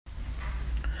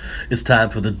It's time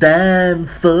for the Dan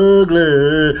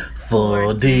Fogler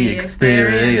 4D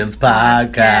Experience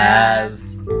Podcast.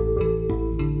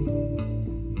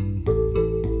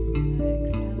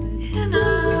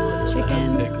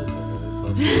 Chicken. Pickles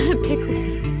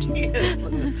in it. Pickles.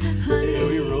 Are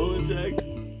we rolling, Jack?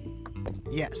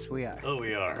 Yes, we are. Oh,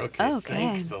 we are. Okay. Okay.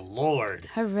 Thank the Lord.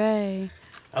 Hooray.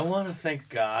 I want to thank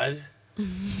God for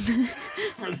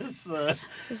this.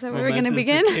 Is that where we're going to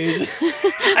begin?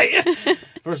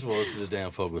 First of all, this is a Dan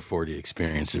Fogler 4D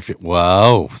Experience.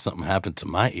 Wow, something happened to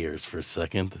my ears for a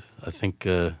second. I think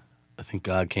God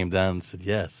came down and said,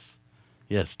 yes,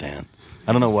 Dan.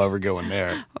 I don't know why we're going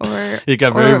there. Or It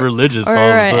got very religious Or all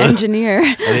of a an sudden. engineer.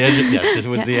 Yes, this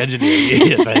was the engineer.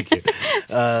 Yeah, thank you.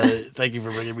 Thank you for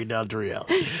bringing me down to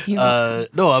reality.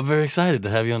 No, I'm very excited to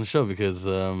have you on the show because,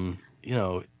 okay,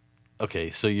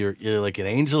 so you're like an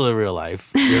angel in real life.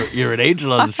 You're an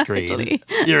angel on the screen. Hardly.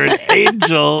 You're an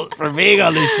angel for being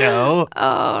on the show.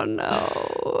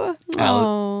 Oh,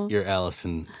 no. You're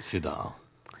Allison Sudal.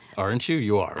 Aren't you?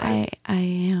 You are, right? I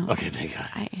am. Okay, thank God.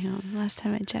 I am. Last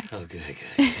time I checked. Okay.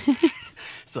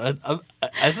 So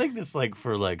I think this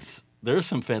there are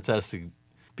some fantastic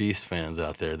Beast fans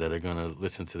out there that are going to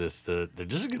listen to this. They're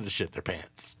just going to shit their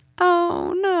pants.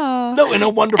 Oh, no. No, in a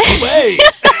wonderful way.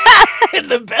 In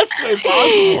the best way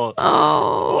possible.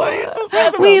 Oh. Why are you so sad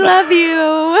about We that? love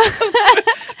you.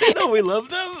 No, we love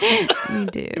them. We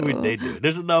do. They do.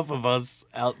 There's enough of us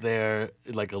out there,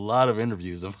 like a lot of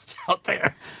interviews of us out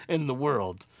there in the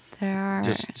world. There are.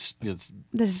 There's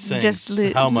saying just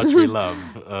how much we love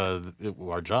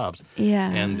our jobs Yeah.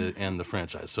 and the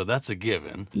franchise. So that's a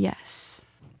given. Yes.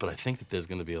 But I think that there's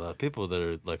going to be a lot of people that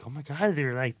are like, oh my God,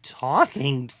 they're like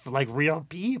talking like real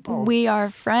people. We are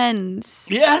friends.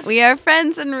 Yes. We are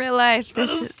friends in real life. That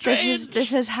is strange. This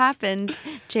has happened.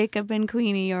 Jacob and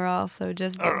Queenie are also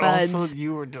just Or buds. also,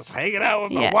 you were just hanging out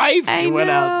with my Yeah, wife. I You went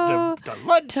know. out to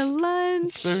lunch. To lunch.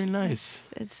 It's very nice.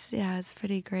 It's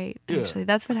pretty great Yeah. actually.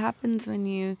 That's what happens when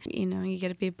you get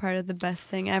to be part of the best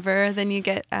thing ever. Then you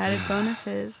get added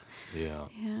bonuses. Yeah.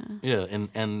 Yeah. Yeah,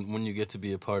 and when you get to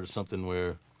be a part of something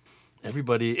where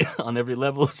everybody on every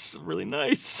level is really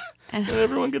nice and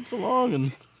everyone gets along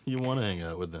and you want to hang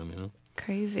out with them,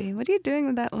 Crazy. What are you doing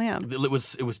with that lamp? It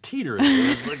was teetering. It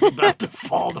was like about to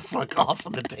fall the fuck off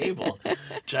of the table.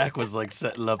 Jack was like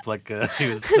setting up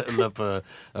a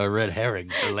red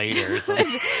herring for later or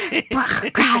something.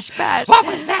 Crash bash. What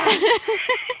was that?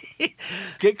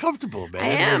 Get comfortable, man. I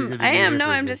You're am. gonna be here No,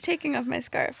 for a I'm sec. just taking off my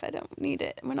scarf. I don't need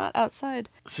it. We're not outside.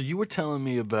 So you were telling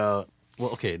me about.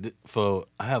 Well, okay, Fo,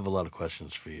 I have a lot of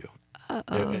questions for you.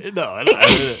 Uh-oh. No.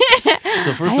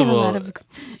 So first I have of a all, lot of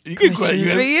you can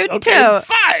questions for you, okay, too.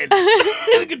 Fine,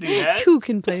 we can do that. Two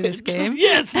can play this game.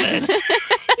 Yes, then.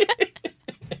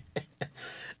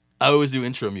 I always do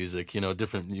intro music,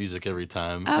 different music every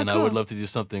time, Oh, and I would cool. love to do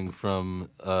something from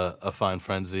A Fine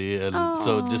Frenzy, and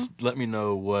so just let me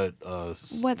know what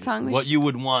song we what should- you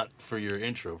would want for your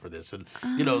intro for this, and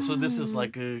so this is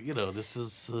like this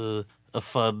is a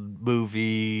fun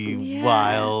movie, Yeah.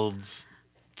 wild,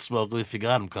 smoke if you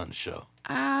got 'em kind of show.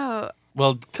 Oh.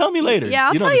 Well, tell me later. Yeah,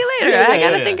 I'll tell don't- you later. I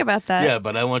gotta think about that. Yeah,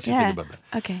 but I want you to think about that.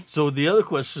 Okay. So the other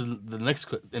question, the next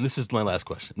question, and this is my last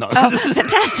question. No, Oh, this is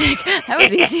fantastic. That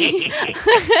was easy.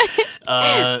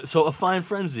 so A Fine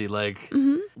Frenzy. Like,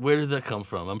 Mm-hmm. where did that come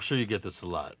from? I'm sure you get this a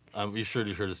lot. You're sure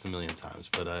you've heard this a million times,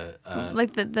 but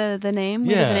Like the name?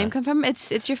 Where did Yeah. the name come from?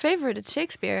 It's your favorite. It's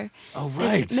Shakespeare. oh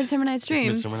right, It's Midsummer Night's Dream.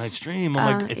 It's Midsummer Night's Dream.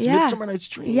 I'm like, it's yeah. Midsummer Night's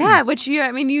Dream. Yeah, which you I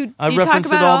talk reference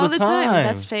it about all all the the time. time.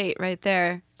 That's fate right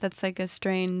there. That's like a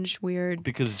strange, weird.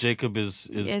 Because Jacob is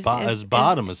Is-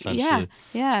 bottom essentially. Yeah,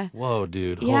 yeah. Whoa,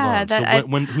 dude, hold Yeah, on. that So I-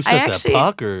 when who I says actually- that?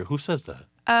 Puck or who says that?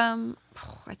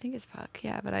 I think it's Puck.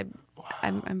 Yeah, but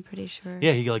I'm pretty sure.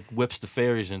 Yeah, he like whips the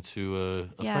fairies into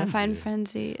a Yeah, frenzy. a fine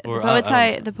frenzy. Or, the poet's I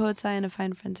eye, don't- the poet's eye, and a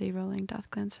fine frenzy, rolling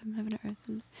doth glance from heaven to earth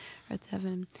and earth to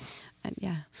heaven, and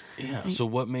yeah, Yeah. So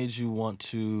what made you want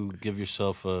to give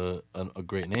yourself a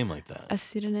great name like that? a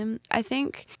pseudonym. I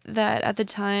think that at the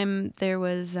time there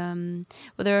was there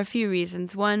were a few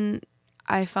reasons. One,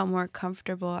 I felt more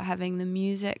comfortable having the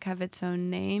music have its own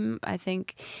name. I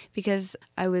think because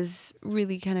I was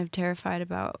really kind of terrified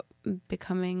about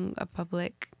becoming a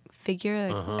public figure,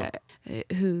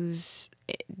 whose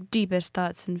deepest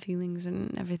thoughts and feelings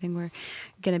and everything were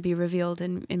going to be revealed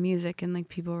in music, and like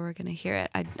people were going to hear it.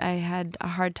 I had a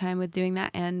hard time with doing that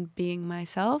and being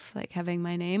myself, like having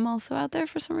my name also out there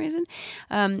for some reason.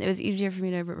 It was easier for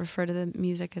me to refer to the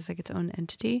music as like its own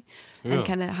entity and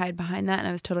kind of hide behind that, and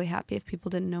I was totally happy if people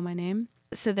didn't know my name.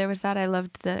 So there was that. I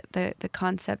loved the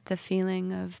concept, the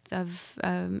feeling of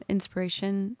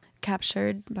inspiration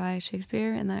captured by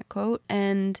Shakespeare in that quote.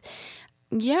 And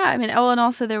yeah, I mean, and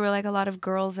also there were like a lot of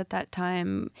girls at that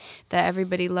time that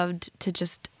everybody loved to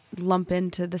just lump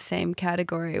into the same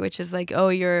category, which is like, oh,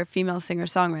 you're a female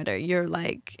singer-songwriter. You're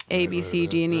like A, B, C,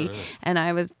 D, and E. And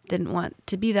I didn't want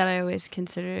to be that. I always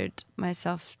considered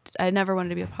myself, I never wanted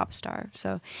to be a pop star.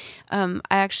 So I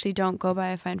actually don't go by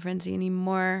a Fine Frenzy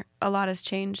anymore. A lot has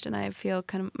changed, and I feel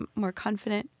kind of more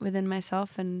confident within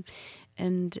myself and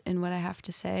in what I have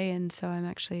to say. And so I'm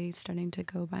actually starting to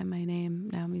go by my name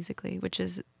now musically, which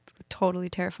is totally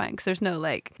terrifying because there's no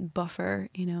like buffer,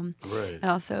 you know. Right. And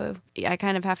also, I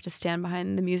kind of have to stand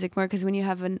behind the music more because when you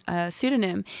have a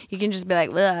pseudonym, you can just be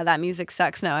like, well, that music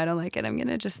sucks. No, I don't like it. I'm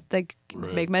gonna just like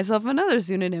make myself another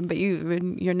pseudonym. But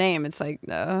your name, it's like,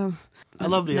 I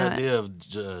love the idea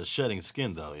of shedding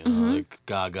skin, though. You know, like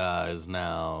Gaga is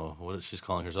now she's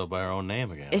calling herself by her own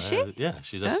name again. Is right? she? Yeah,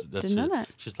 she does. Didn't know that.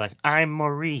 She's like, I'm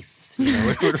Maurice. You know,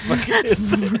 whatever the fuck it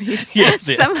is. Maurice. Yes,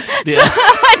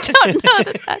 I don't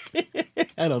know that.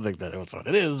 I don't think that's what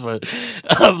it is, but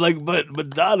but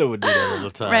Madonna would do that all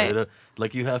the time. Right. You know?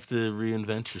 Like you have to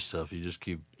reinvent yourself. You just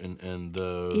keep yeah.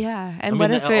 And I what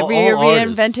mean, if all you're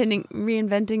artists-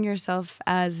 reinventing yourself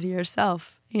as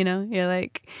yourself? You know, you're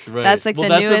like, Right. that's like well,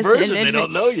 the that's newest. a version they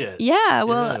don't know yet. Yeah,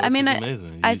 well, Yeah, I mean, it's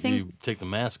amazing. I think you take the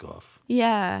mask off.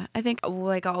 Yeah, I think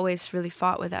like I always really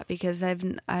fought with that because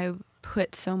I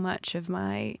put so much of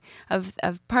my of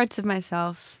parts of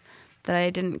myself that I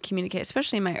didn't communicate,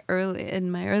 especially in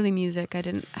my early music. I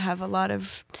didn't have a lot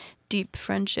of deep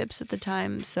friendships at the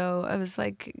time, so I was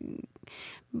like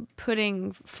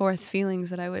putting forth feelings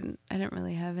that I didn't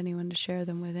really have anyone to share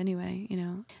them with anyway, you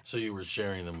know. So you were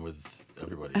sharing them with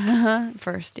everybody.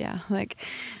 First, yeah. Like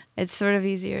it's sort of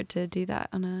easier to do that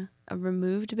on a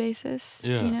removed basis,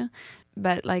 Yeah. you know.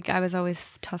 But like I was always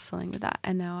tussling with that,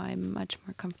 and now I'm much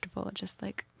more comfortable just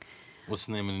like. What's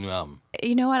the name of the new album?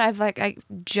 You know what? I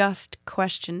just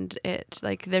questioned it.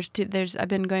 Like I've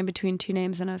been going between two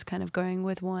names, and I was kind of going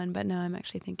with one, but now I'm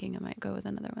actually thinking I might go with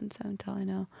another one. So until I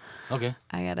know, Okay.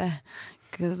 I gotta,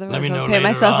 because Let otherwise me know I'll pay later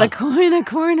myself on. a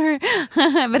corner.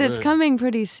 But it's Right. coming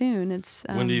pretty soon. It's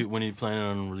When are you planning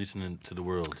on releasing it to the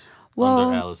world? Well,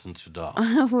 under Alison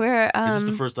Sudol. we're Is this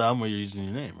the first album where you're using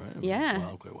your name, right? Yeah.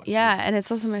 Wow, okay, watch Yeah, it. and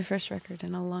it's also my first record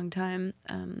in a long time.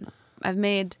 I've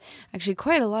made actually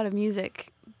quite a lot of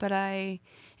music, but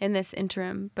in this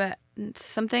interim, but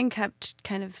something kept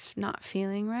kind of not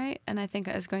feeling right, and I think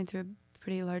I was going through a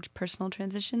pretty large personal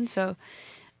transition, so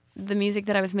the music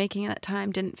that I was making at that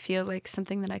time didn't feel like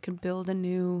something that I could build a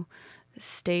new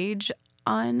stage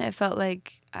on. It felt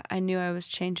like I knew I was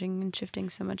changing and shifting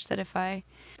so much that if I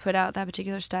put out that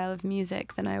particular style of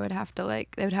music, then I would have to it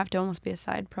would have to almost be a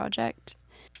side project.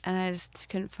 And I just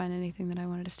couldn't find anything that I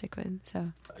wanted to stick with.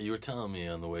 So You were telling me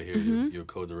on the way here you're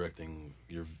co-directing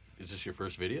is this your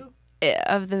first video?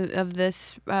 of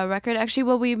this record, actually,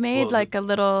 well, we made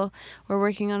we're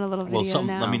working on a little video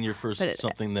now. I mean, your first but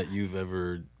something that you've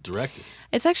ever directed.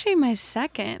 it's actually my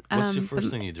second. What's your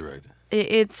first thing you directed?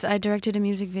 I directed a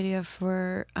music video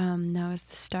for Now Is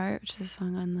the Start, which is a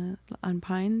song on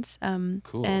Pines.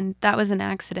 Cool. And that was an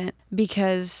accident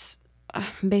because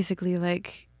basically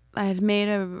like I had made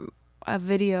a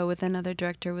video with another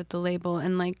director with the label,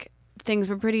 and like things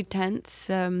were pretty tense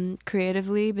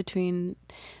creatively between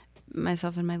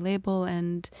myself and my label,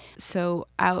 and so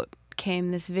out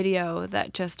came this video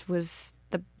that just was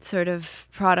the sort of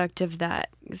product of that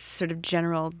sort of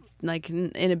general like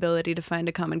inability to find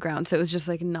a common ground. So it was just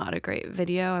like not a great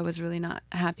video. I was really not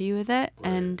happy with it.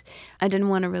 Right. And I didn't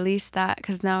want to release that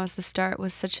because Now Is the Start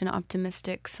was such an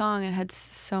optimistic song. It had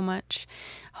so much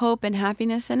hope and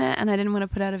happiness in it, and I didn't want to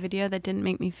put out a video that didn't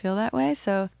make me feel that way.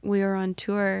 So we were on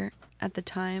tour at the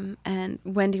time, and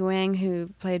Wendy Wang, who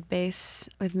played bass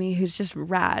with me, who's just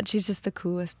rad, she's just the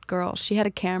coolest girl. She had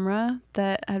a camera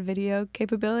that had video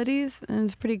capabilities, and it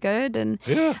was pretty good. And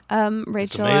Yeah.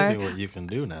 Rachel, It's amazing what you can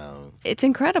do now. it's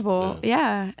incredible,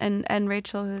 yeah. And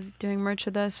Rachel, who's doing merch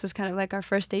with us, was kind of like our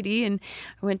first AD, and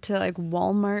I went to like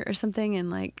Walmart or something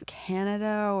in like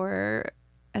Canada, or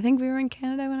I think we were in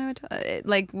Canada when I went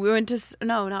to, we went to,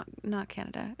 no, not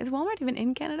Canada. Is Walmart even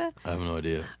in Canada? I have no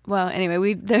idea. Well, anyway,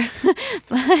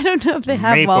 I don't know if they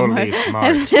have Maple Walmart. Leaf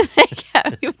Mart.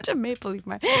 Yeah, we went to Maple Leaf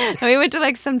Mart. And we went to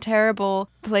like some terrible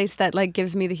place that like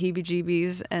gives me the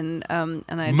heebie-jeebies, and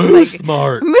I Moose just like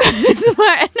Smart. Moose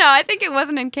Smart. No, I think it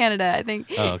wasn't in Canada. I think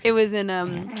Oh, okay. it was in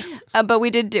but we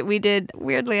did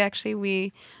weirdly actually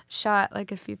we shot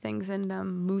like a few things in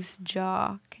Moose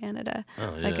Jaw, Canada,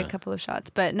 Oh, like a yeah. couple of shots.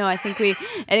 But no, I think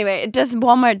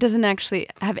Walmart doesn't actually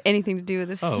have anything to do with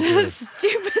this Oh, good.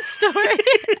 stupid story.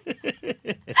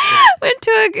 Went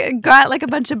to got like a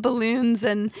bunch of balloons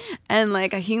and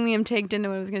like a helium tank, didn't know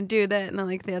what I was gonna do with it, and then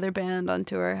like the other band on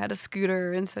tour had a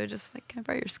scooter, and so just like, can I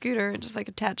borrow your scooter, and just like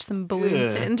attached some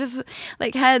balloons to it, and just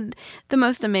like had the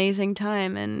most amazing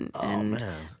time, and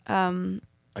man.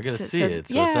 I gotta see it.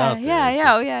 So it's out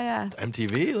there. Yeah. It's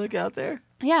MTV, like out there.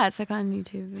 Yeah, it's like on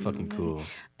YouTube. Fucking cool.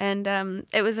 And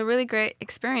it was a really great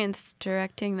experience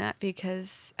directing that,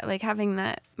 because like having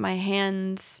that, my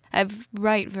hands, I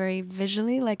write very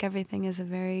visually. Like everything is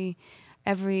every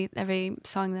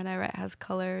song that I write has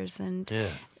colors and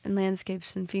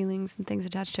landscapes and feelings and things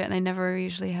attached to it. And I never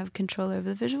usually have control over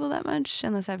the visual that much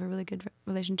unless I have a really good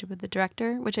relationship with the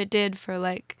director, which I did for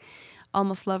like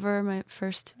Almost Lover, my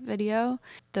first video.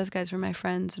 Those guys were my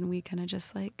friends, and we kind of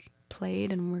just like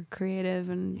played and were creative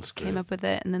and came up with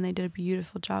it, and then they did a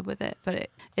beautiful job with it. But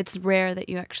it's rare that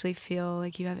you actually feel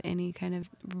like you have any kind of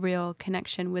real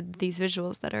connection with these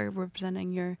visuals that are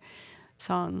representing your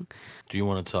song. Do you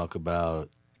want to talk about,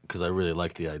 because I really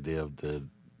like the idea of the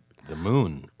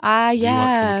moon.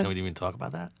 Yeah. Can we even talk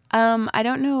about that? I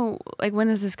don't know, like, when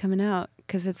is this coming out?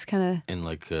 Because it's kind of... In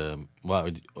like, I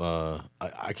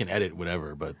can edit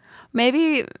whatever, but...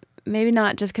 Maybe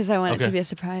not, just because I want it to be a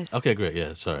surprise. Okay, great,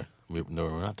 yeah, sorry. We're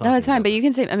not talking. No, it's fine, but that. you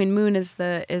can say, I mean, Moon is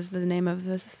the name of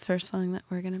the first song that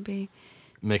we're going to be...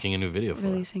 Making a new video for.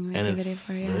 Releasing a video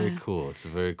for, And it's very cool. It's a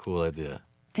very cool idea.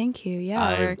 Thank you.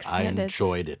 Yeah, we're excited. I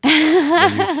enjoyed it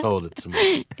when you told it to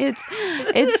me.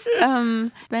 It's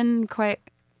been quite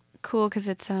cool because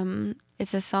it's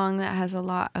a song that has a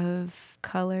lot of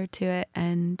color to it,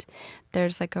 and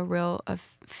there's like a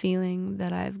feeling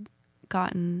that I've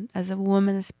gotten as a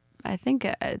woman. I think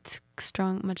it's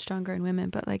much stronger in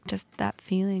women, but like just that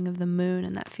feeling of the moon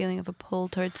and that feeling of a pull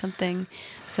towards something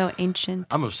so ancient.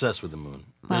 I'm obsessed with the moon.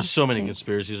 Wow, There's so many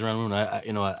conspiracies around the moon.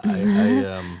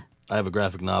 I have a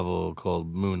graphic novel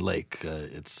called Moon Lake.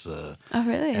 It's oh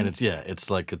really? And it's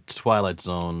like a Twilight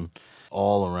Zone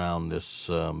all around this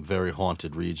very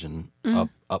haunted region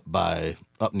up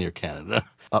near Canada,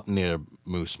 up near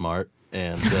Moose Mart,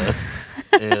 and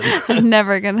I'm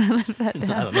never gonna live that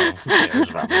down. I don't know. Who cares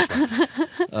about Moose Mart?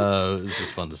 It's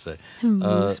just fun to say.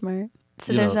 Moose Mart.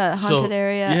 So there's a haunted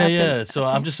area. Yeah. So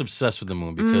I'm just obsessed with the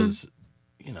moon because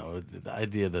the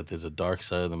idea that there's a dark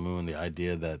side of the moon, the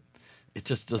idea that it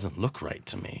just doesn't look right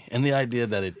to me. And the idea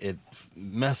that it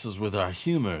messes with our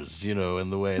humors, in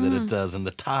the way that it does, and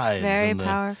the tides. Very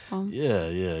powerful.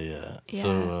 Yeah.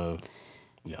 So,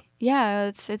 Yeah,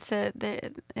 it's this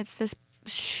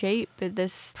shape,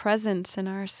 this presence in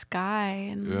our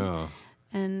sky,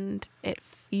 and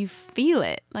you feel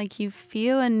it. Like you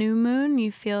feel a new moon,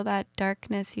 you feel that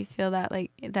darkness, you feel that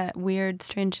like that weird,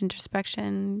 strange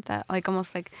introspection, that like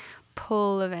almost like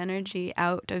pull of energy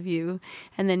out of you,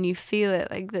 and then you feel it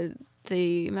like the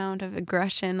amount of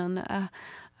aggression on a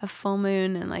full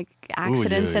moon and like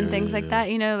accidents and things like that.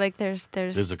 Like there's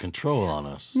a control on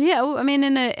us. Yeah, I mean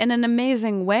in an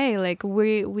amazing way. Like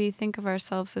we think of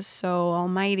ourselves as so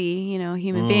almighty,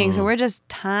 human beings, and we're just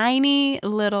tiny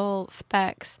little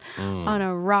specks on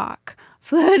a rock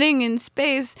floating in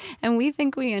space, and we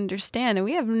think we understand, and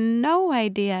we have no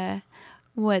idea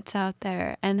what's out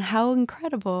there and how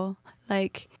incredible.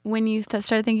 Like when you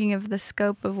start thinking of the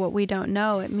scope of what we don't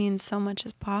know, it means so much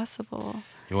is possible.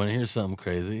 You want to hear something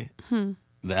crazy?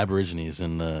 The Aborigines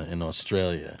in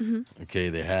Australia, okay,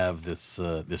 they have this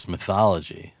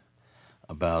mythology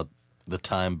about the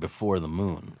time before the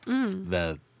moon,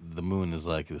 that the moon is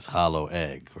like this hollow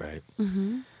egg, right?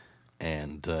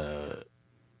 And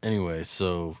anyway,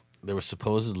 so there was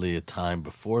supposedly a time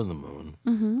before the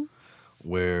moon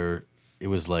where it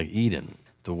was like Eden.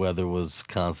 The weather was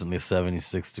constantly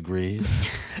 76 degrees,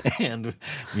 and,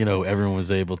 everyone was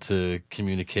able to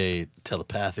communicate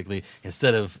telepathically.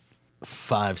 Instead of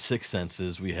 5-6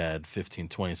 senses, we had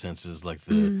 15-20 senses like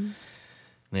the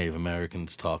Native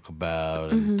Americans talk about,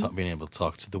 and being able to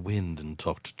talk to the wind and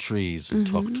talk to trees and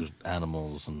talk to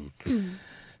animals and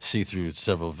see through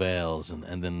several veils.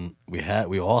 And then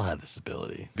we all had this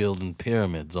ability, building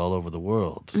pyramids all over the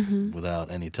world without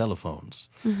any telephones.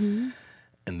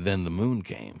 And then the moon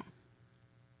came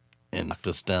and knocked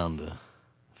us down to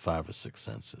 5 or 6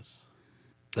 senses.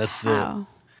 That's How?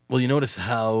 Well, you notice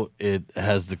how it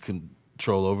has the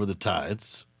control over the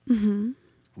tides,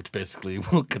 which basically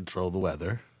will control the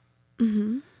weather.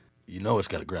 It's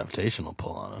got a gravitational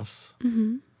pull on us.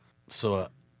 So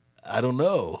I don't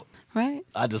know. Right.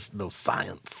 I just know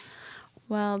science.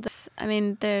 Well,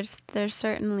 there's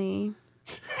certainly...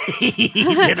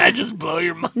 Did I just blow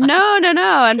your mind? No.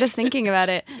 I'm just thinking about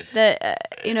it. That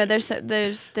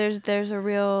there's a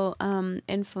real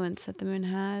influence that the moon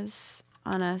has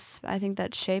on us. I think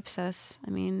that shapes us. I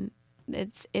mean,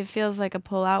 it feels like a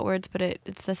pull outwards, but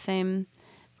it's the same.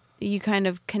 You kind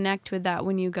of connect with that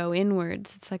when you go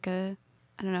inwards. It's like I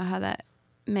don't know how that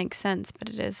makes sense, but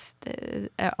it is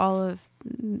all of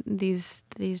these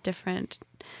different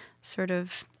sort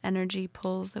of energy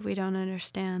pulls that we don't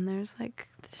understand. There's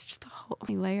just a whole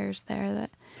many layers there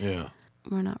that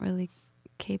we're not really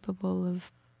capable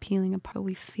of peeling apart.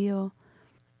 We feel.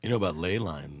 You know about ley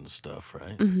line and stuff,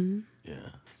 right? Mm-hmm. Yeah,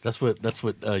 that's what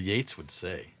Yeats would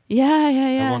say.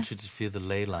 Yeah. I want you to feel the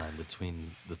ley line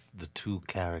between the two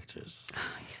characters. Oh,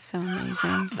 he's so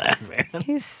amazing. That man.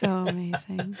 He's so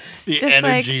amazing. The Just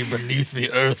energy beneath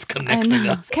the earth connecting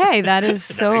us. Okay, that's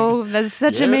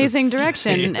such amazing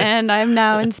direction, and I'm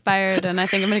now inspired, and I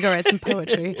think I'm gonna go write some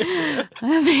poetry.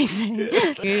 Amazing.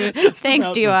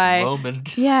 Thanks, DY.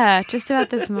 Moment. Yeah, just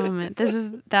about this moment.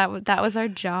 That was our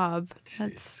job. Jesus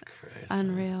That's Christ.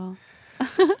 unreal.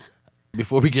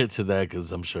 Before we get to that,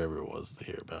 because I'm sure everyone wants to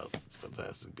hear about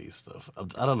Fantastic Beasts stuff.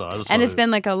 I don't know. And it's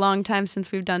been like a long time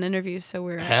since we've done interviews, so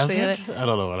we're Has actually. it? I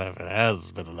don't know what happened. It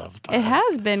has been enough time. It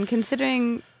has been,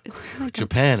 considering it's been like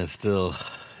Japan is still.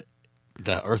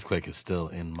 That earthquake is still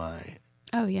in my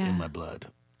in my blood.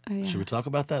 Oh yeah. Should we talk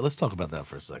about that? Let's talk about that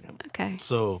for a second. Okay.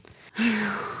 So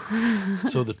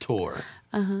the tour.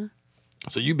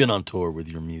 So you've been on tour with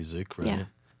your music, right? Yeah.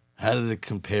 How did it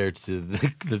compare to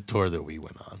the tour that we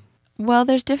went on? Well,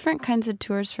 there's different kinds of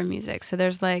tours for music. So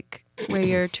there's like where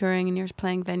you're touring and you're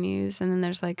playing venues, and then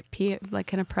there's like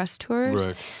kind of press tours.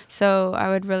 Right. So I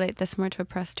would relate this more to a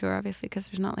press tour, obviously, because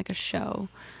there's not like a show.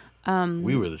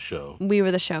 We were the show. We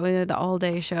were the show. We were the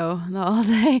all-day show. The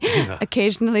all-day,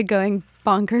 occasionally going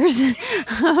bonkers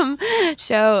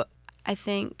show. I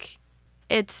think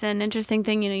it's an interesting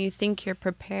thing. You think you're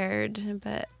prepared,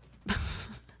 but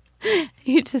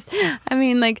you just, I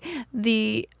mean, like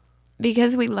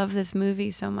because we love this movie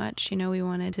so much, we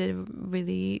wanted to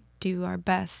really do our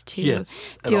best to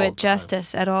do it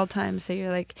justice at all times. So you're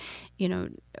like,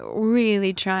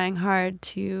 really trying hard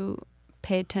to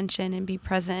pay attention and be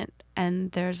present.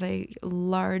 And there's a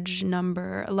large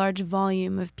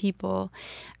volume of people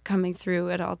coming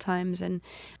through at all times. And,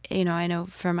 I know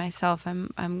for myself,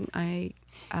 I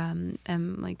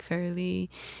am like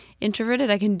fairly introverted.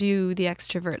 I can do the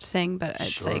extrovert thing, but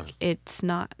it's like it's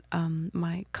not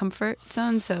my comfort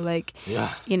zone. So like,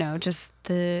 just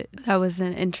that was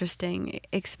an interesting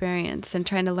experience, and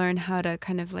trying to learn how to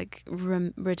kind of like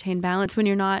retain balance when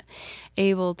you're not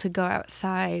able to go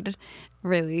outside.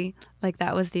 Really, like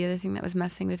that was the other thing that was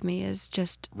messing with me, is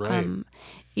just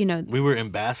we were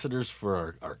ambassadors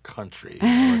for our country.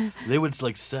 They would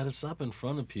like set us up in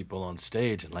front of people on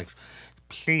stage and like,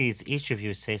 please, each of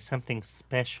you say something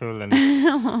special, and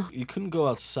you couldn't go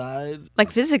outside, like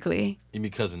physically.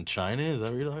 Because in China, is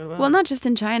that what you're talking about? Well, not just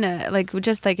in China, like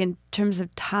just like in terms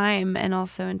of time, and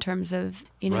also in terms of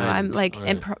I'm like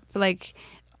like.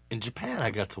 In Japan,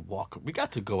 we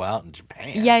got to go out in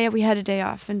Japan. Yeah, we had a day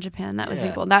off in Japan. That was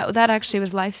cool. That actually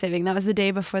was life-saving. That was the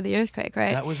day before the earthquake,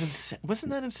 right? That was insane.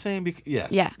 Wasn't that insane?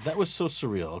 Yes. Yeah. That was so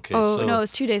surreal. Okay. Oh, no, it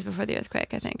was 2 days before the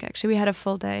earthquake, I think, actually. We had a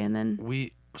full day, and then...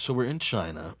 So we're in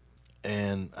China,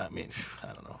 and I mean, I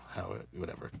don't know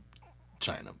whatever.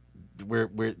 China.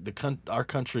 Our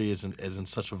country is in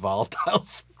such a volatile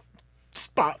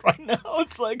spot right now.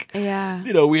 It's like, we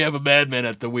have a madman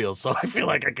at the wheel, so I feel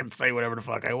like I can say whatever the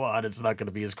fuck I want. It's not going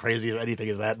to be as crazy as anything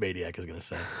as that maniac is going to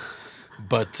say.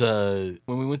 But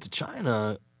when we went to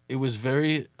China, it was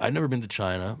I'd never been to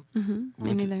China. Mm-hmm.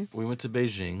 Me neither. We went to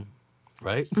Beijing,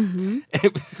 right?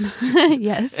 Mm-hmm.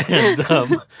 Yes.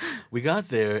 And we got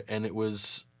there, and it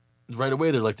was right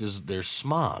away. They're like, there's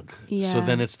smog. Yeah. So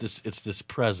then it's this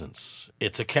presence.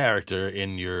 It's a character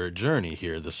in your journey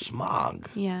here. The smog.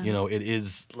 Yeah. It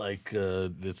is like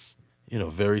this.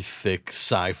 Very thick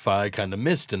sci-fi kind of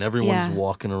mist, and everyone's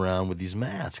walking around with these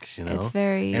masks. It's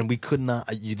very. And we could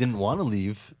not. You didn't want to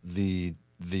leave the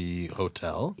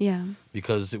hotel. Yeah.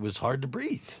 Because it was hard to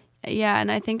breathe. Yeah,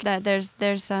 and I think that there's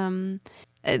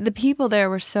the people there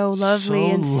were so lovely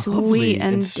and sweet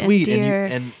and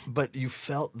dear. But you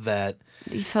felt that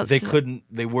they couldn't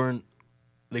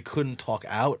talk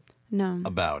out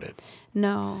about it.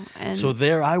 No. And so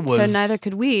there I was. So neither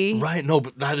could we. Right, no,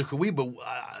 but neither could we. But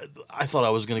I thought I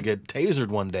was going to get tasered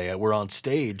one day. We're on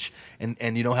stage, and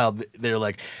you know how they're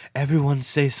like, everyone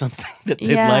say something that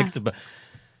they'd like to.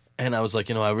 And I was like,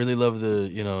 I really love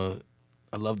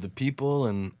I love the people,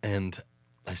 and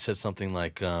I said something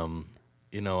like, I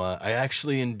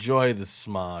actually enjoy the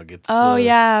smog. It's I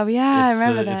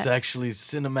remember that. It's actually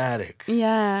cinematic.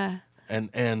 Yeah.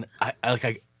 And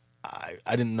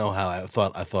I didn't know how. I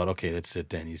thought okay, that's it.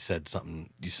 Then you said something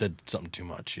too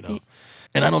much, you know.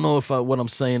 And I don't know if what I'm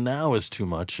saying now is too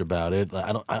much about it.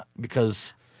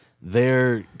 Because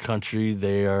their country,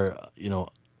 they are, you know.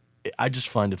 I just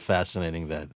find it fascinating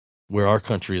that where our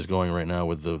country is going right now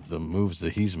with the moves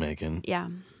that he's making. Yeah.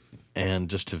 And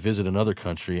just to visit another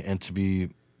country and to be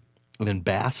an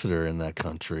ambassador in that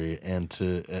country and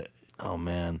to oh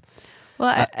man.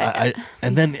 Well,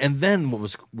 and then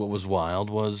what was wild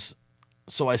was,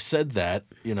 so I said that,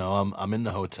 you know, I'm in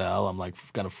the hotel, I'm like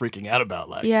kind of freaking out about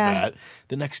that.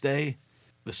 The next day,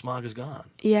 the smog is gone.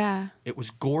 Yeah. It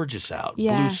was gorgeous out,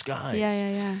 Yeah. blue skies.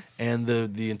 Yeah. And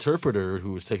the interpreter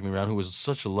who was taking me around, who was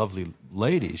such a lovely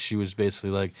lady, she was basically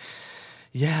like,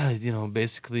 yeah, you know,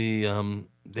 basically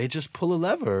they just pull a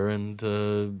lever and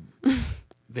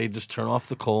they just turn off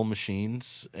the coal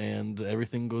machines and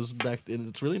everything goes back. And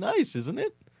it's really nice, isn't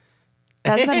it?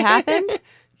 That's what happened?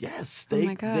 Yes, Oh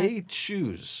my God. they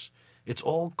choose. It's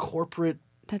all corporate.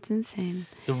 That's insane.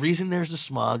 The reason there's a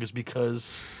smog is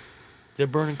because they're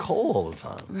burning coal all the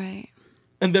time. Right.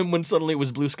 And then when suddenly it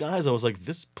was blue skies, I was like,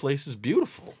 this place is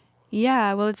beautiful.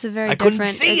 Yeah, well, it's a very I different...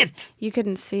 couldn't see it. You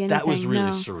couldn't see anything, That was really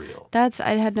no. surreal.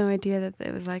 I had no idea that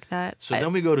it was like that. So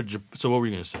then we go to... So what were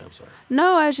you going to say? I'm sorry.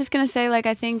 No, I was just going to say, like,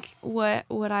 I think what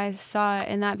I saw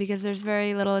in that, because there's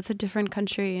very little... It's a different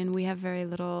country, and we have very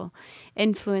little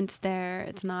influence there.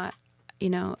 It's not, you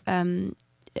know...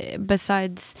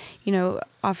 besides, you know,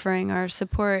 offering our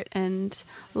support and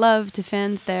love to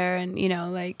fans there. And, you know,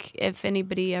 like, if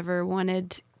anybody ever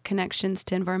wanted connections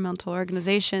to environmental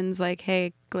organizations, like,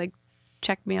 hey, like,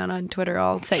 check me on Twitter.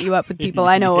 I'll set you up with people.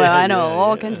 I know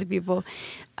all kinds of people.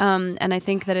 And I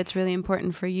think that it's really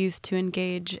important for youth to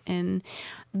engage in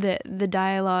the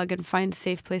dialogue and find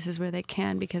safe places where they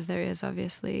can, because there is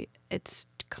obviously,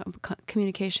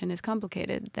 communication is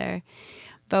complicated there.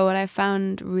 But what I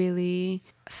found really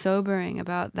sobering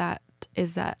about that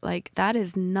is that, like, that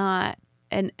is not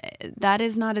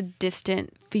a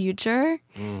distant future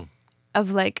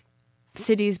of, like,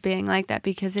 cities being like that.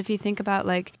 Because if you think about,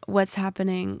 like, what's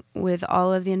happening with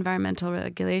all of the environmental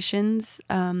regulations,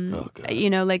 you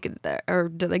know, like,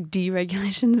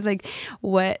 deregulations, like,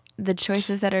 what the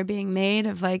choices that are being made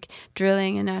of, like,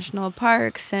 drilling in national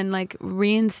parks and, like,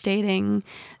 reinstating,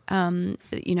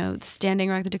 you know, Standing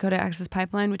Rock, the Dakota Access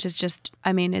Pipeline, which is just,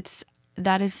 I mean,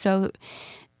 that is so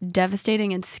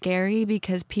devastating and scary,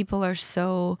 because people are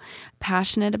so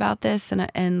passionate about this, and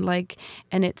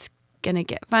it's gonna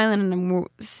get violent, and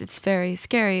it's very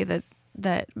scary that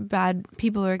bad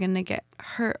people are gonna get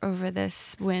hurt over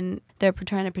this when they're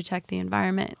trying to protect the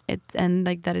environment. And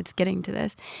like that it's getting to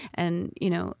this, and you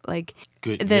know, like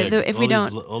good. If we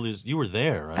don't, all these, you were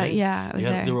there, right? Yeah, I was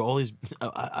there. There were all these.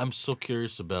 I'm so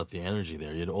curious about the energy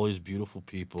there. You had all these beautiful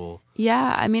people.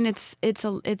 Yeah, I mean, it's a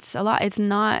lot. It's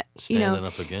not standing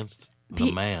up against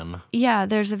the man. Yeah,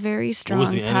 there's a very strong What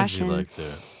was the passion. energy like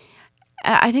there?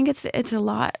 I think it's a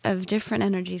lot of different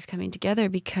energies coming together,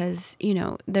 because, you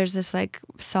know, there's this, like,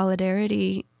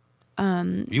 solidarity.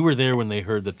 You were there when they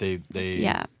heard that they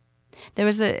Yeah. There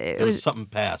was something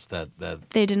passed that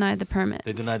they denied the permits.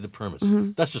 They denied the permits.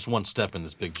 Mm-hmm. That's just one step in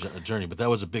this big journey, but that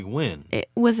was a big win.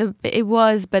 It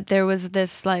was, but there was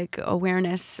this, like,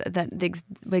 awareness that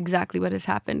exactly what has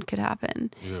happened could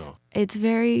happen. Yeah. It's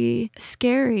very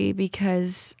scary,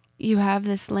 because you have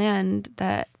this land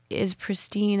that is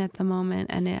pristine at the moment,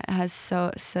 and it has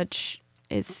such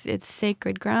it's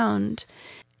sacred ground,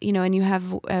 you know, and you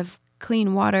have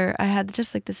clean water. I had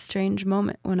just, like, this strange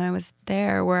moment when I was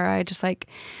there where I just, like,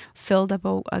 filled up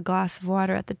a glass of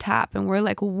water at the tap, and we're,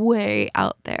 like, way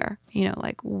out there, you know,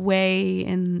 like, way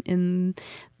in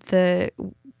the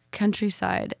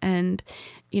countryside, and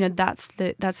you know, that's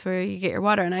where you get your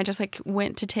water. And I just, like,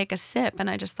 went to take a sip, and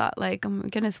I just thought, like, oh my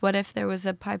goodness, what if there was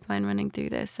a pipeline running through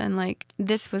this, and, like,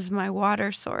 this was my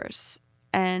water source,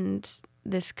 and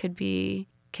this could be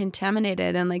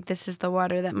contaminated, and, like, this is the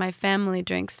water that my family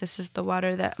drinks, this is the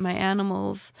water that my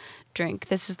animals drink,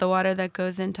 this is the water that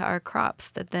goes into our crops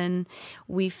that then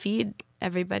we feed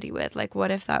everybody with. Like,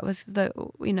 what if that was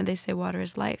they say water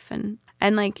is life, and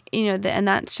like, you know, and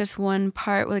that's just one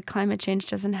part. Like, climate change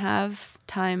doesn't have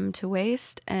time to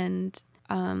waste, and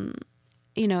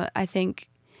you know, I think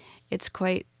it's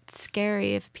quite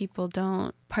scary if people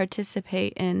don't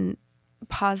participate in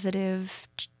positive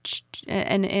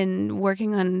and in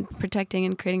working on protecting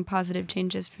and creating positive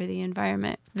changes for the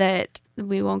environment, that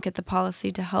we won't get the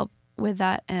policy to help with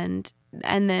that, and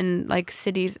then like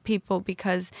cities, people,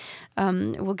 because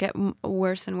will get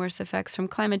worse and worse effects from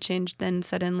climate change. Then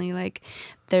suddenly, like,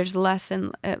 there's less,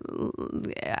 and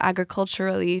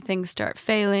agriculturally things start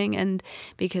failing, and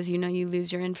because you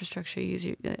lose your infrastructure, you lose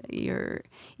your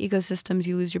ecosystems,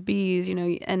 you lose your bees,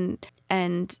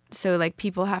 and so like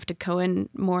people have to go in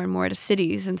more and more to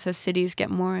cities, and so cities get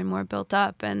more and more built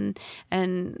up, and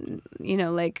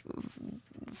like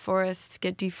forests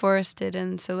get deforested,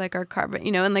 and so like our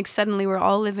carbon, and like suddenly we're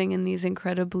all living in these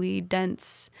incredibly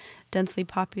densely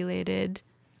populated,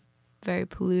 very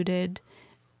polluted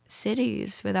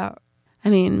cities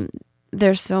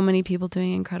there's so many people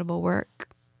doing incredible work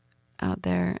out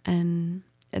there, and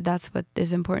that's what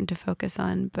is important to focus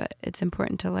on, but it's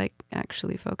important to like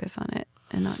actually focus on it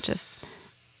and not just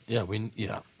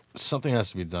something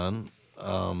has to be done.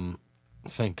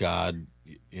 Thank God,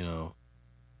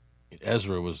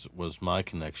 Ezra was my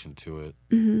connection to it.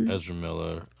 Mm-hmm. Ezra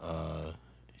Miller,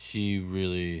 he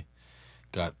really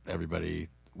got everybody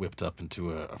whipped up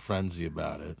into a frenzy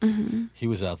about it. Mm-hmm. He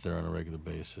was out there on a regular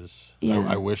basis. Yeah.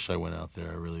 I wish I went out there.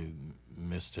 I really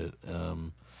missed it.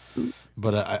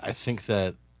 But I think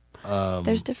that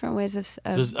there's different ways of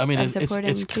supporting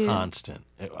it's too. constant.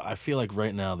 I feel like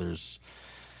right now there's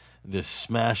this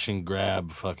smash and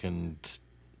grab fucking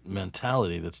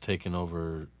mentality that's taken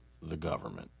over the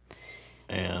government.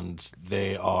 And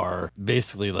they are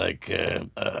basically like,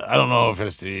 I don't know if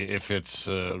it's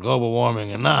global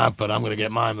warming or not, but I'm going to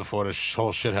get mine before the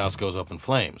whole shithouse goes up in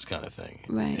flames, kind of thing.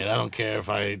 Right. And I don't care if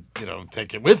I,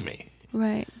 take it with me.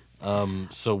 Right.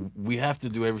 So we have to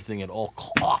do everything at all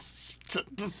costs to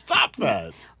stop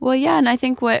that. Well, yeah, and I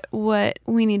think what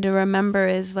we need to remember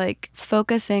is like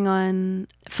focusing in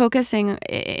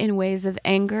ways of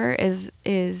anger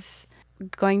is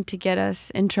going to get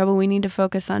us in trouble. We need to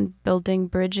focus on building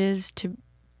bridges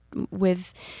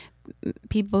with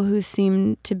people who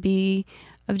seem to be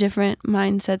of different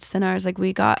mindsets than ours. Like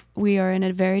we are in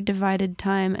a very divided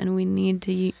time, and we need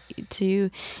to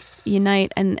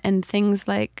unite, and things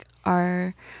like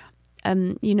our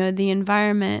the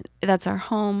environment, that's our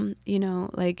home,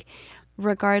 like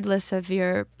regardless of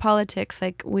your politics,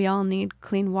 like we all need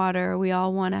clean water. We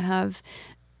all want to have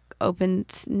open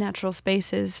natural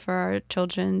spaces for our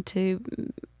children to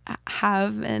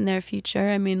have in their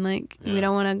future. We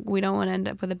don't want to end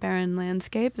up with a barren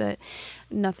landscape that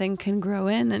nothing can grow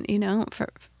in, and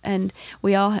and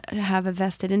we all have a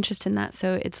vested interest in that.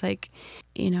 So it's like,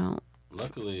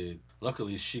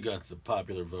 Luckily, she got the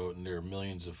popular vote, and there are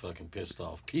millions of fucking pissed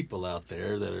off people out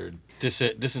there that are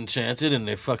disenchanted, and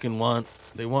they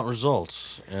want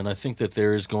results. And I think that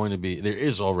there is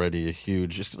already a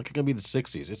huge, it's like going to be the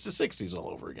 60s. It's the 60s all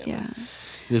over again. Yeah.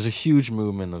 There's a huge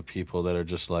movement of people that are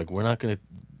just like, we're not going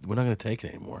to take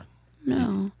it anymore.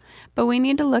 No, but we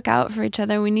need to look out for each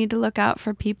other. We need to look out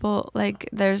for people. Like,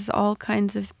 there's all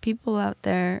kinds of people out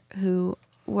there who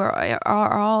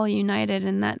are all united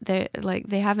in that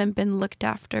they haven't been looked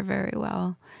after very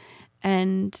well,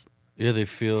 and they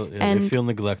feel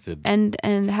neglected, and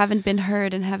haven't been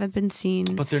heard and haven't been seen.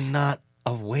 But they're not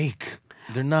awake.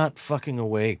 They're not fucking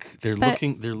awake. They're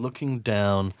looking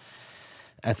down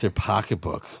at their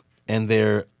pocketbook, and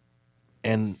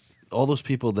all those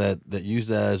people that use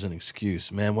that as an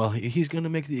excuse, man. Well, he's going to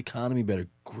make the economy better.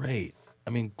 Great.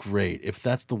 Great. If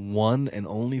that's the one and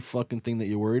only fucking thing that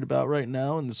you're worried about right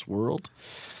now in this world,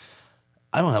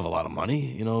 I don't have a lot of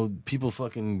money. People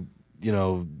fucking,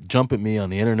 jump at me on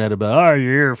the internet about, oh,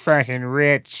 you're fucking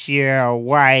rich, you're a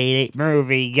white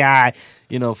movie guy.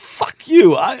 Fuck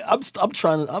you. I'm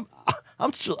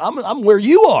where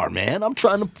you are, man. I'm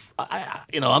trying to,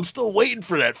 I'm still waiting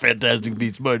for that Fantastic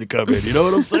Beasts money to come in. You know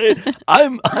what I'm saying?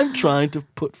 I'm trying to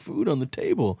put food on the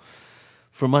table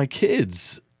for my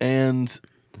kids. And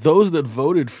those that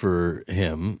voted for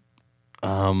him,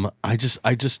 I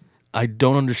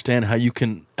don't understand how you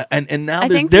can. And now I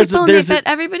think people need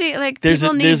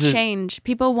change.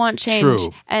 People want change.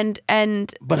 True. And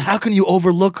but how can you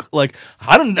overlook? Like,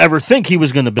 I didn't ever think he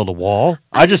was going to build a wall.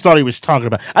 I just thought he was talking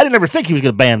about. I didn't ever think he was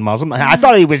going to ban Muslim. I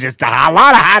thought he was just a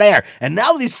lot of hot air. And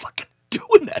now that he's fucking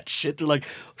doing that shit, they're like,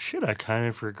 shit, I kind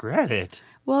of regret it.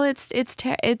 Well, it's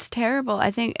terrible.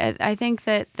 I think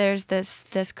that there's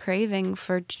this craving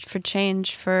for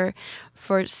change, for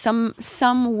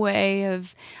some way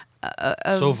of.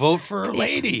 So vote for a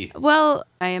lady. Well,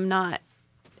 I am not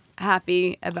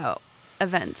happy about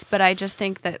events, but I just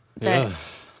think that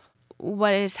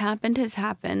what has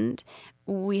happened.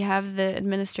 We have the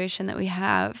administration that we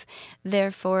have,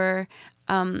 therefore,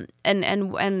 and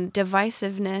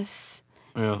divisiveness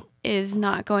is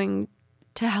not going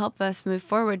to help us move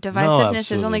forward.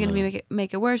 Divisiveness is only going to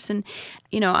make it worse. And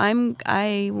No.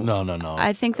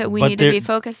 I think that we But need to be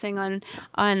focusing on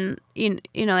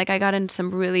like I got into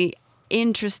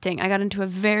a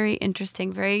very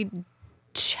interesting, very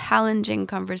challenging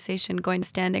conversation going to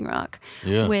Standing Rock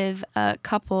with a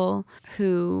couple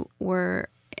who were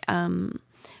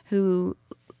who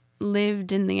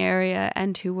lived in the area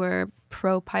and who were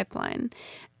pro pipeline,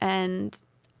 and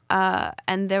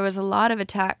there was a lot of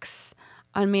attacks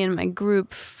on me and my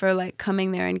group for like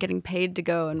coming there and getting paid to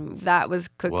go, and that was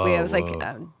quickly I was like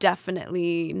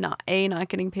definitely not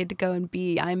getting paid to go, and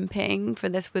B, I'm paying for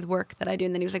this with work that I do.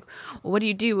 And then he was like, well, what do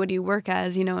you do? What do you work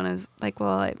as? And I was like,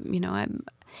 well,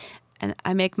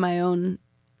 I make my own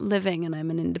living and I'm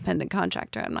an independent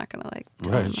contractor. I'm not gonna like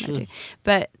tell him what I do.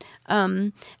 But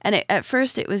at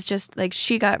first it was just like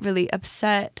she got really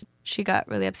upset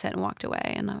and walked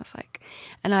away, and I was like,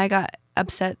 and I got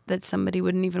upset that somebody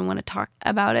wouldn't even want to talk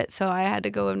about it, so I had to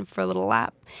go in for a little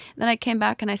lap. Then I came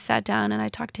back and I sat down and I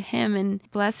talked to him, and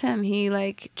bless him, he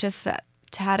like just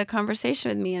had a conversation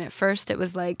with me. And at first it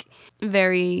was like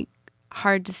very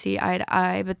hard to see eye to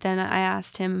eye, but then I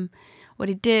asked him what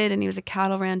he did, and he was a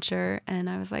cattle rancher, and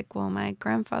I was like, well, my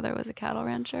grandfather was a cattle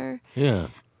rancher. Yeah.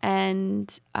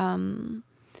 And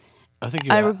I think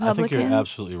you're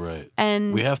absolutely right.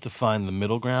 And we have to find the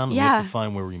middle ground. And we have to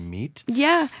find where we meet.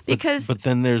 Yeah, because but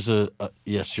then there's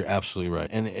yes, you're absolutely right.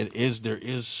 And there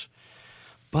is,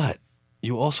 but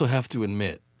you also have to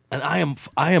admit, and I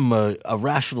am a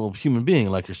rational human being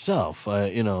like yourself.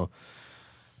 I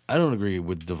don't agree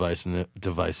with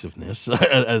divisiveness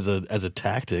as a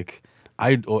tactic.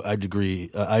 I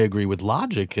agree with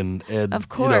logic and of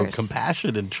course,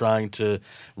 compassion and trying to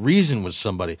reason with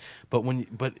somebody. But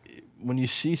when you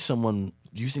see someone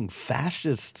using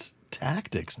fascist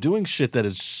tactics, doing shit that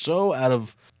is so out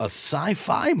of a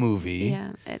sci-fi movie,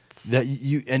 it's that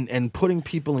you and putting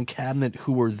people in cabinet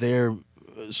who were there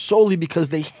solely because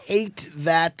they hate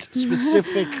that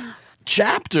specific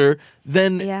chapter,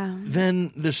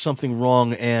 then there's something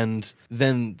wrong, and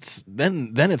then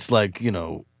it's like,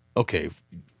 okay,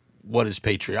 what is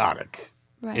patriotic?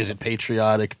 Right. Is it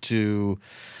patriotic to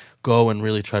go and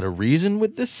really try to reason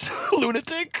with this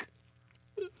lunatic?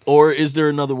 Or is there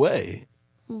another way?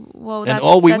 Well,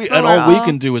 all we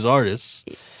can do as artists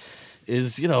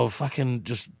is, fucking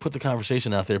just put the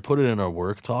conversation out there, put it in our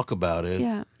work, talk about it.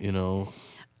 Yeah.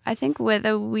 I think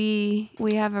whether we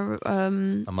have a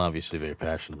I'm obviously very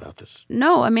passionate about this.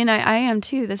 No, I mean I am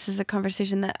too. This is a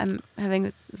conversation that I'm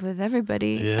having with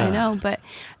everybody. Yeah. I know, but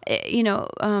I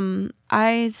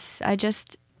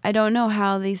don't know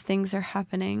how these things are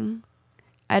happening.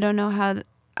 I don't know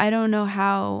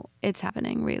how it's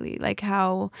happening really. Like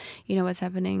how what's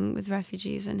happening with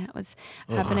refugees and what's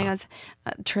happening as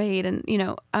trade, and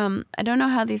I don't know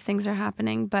how these things are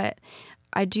happening, but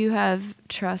I do have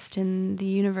trust in the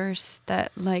universe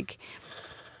that, like,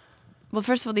 well,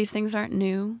 first of all, these things aren't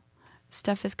new.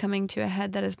 Stuff is coming to a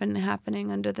head that has been happening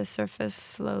under the surface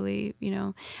slowly.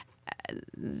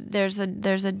 There's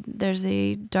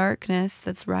a darkness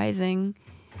that's rising,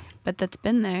 but that's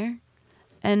been there,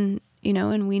 and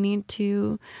and we need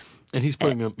to. And he's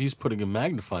putting a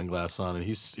magnifying glass on, and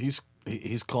he's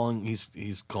calling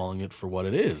it for what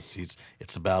it is.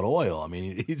 It's about oil. I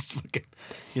mean, he's fucking,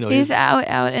 he's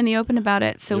out in the open about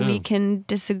it, so we can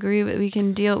disagree. We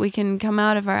can come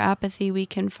out of our apathy. We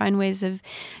can find ways of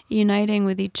uniting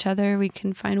with each other. We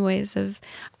can find ways of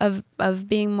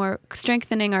being more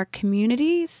strengthening our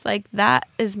communities. Like that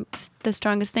is the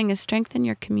strongest thing: is strengthen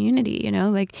your community.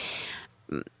 Like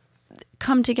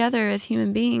come together as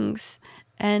human beings.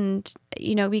 And,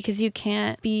 because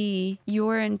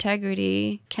your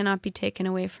integrity cannot be taken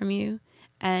away from you.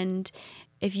 And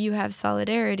if you have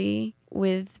solidarity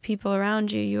with people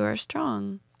around you, you are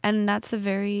strong. And that's a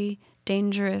very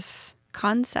dangerous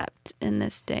concept in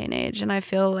this day and age. And I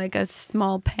feel like a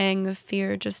small pang of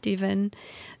fear just even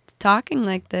talking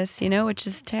like this, which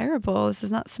is terrible. This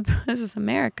is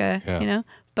America,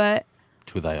 but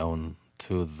to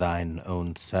thine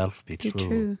own self be true. Be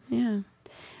true, yeah.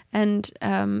 And,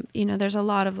 there's a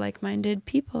lot of like-minded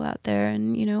people out there,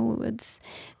 and, it's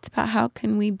about how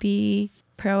can we be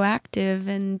proactive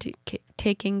and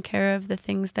taking care of the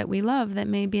things that we love that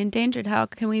may be endangered. How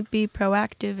can we be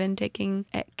proactive in taking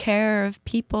care of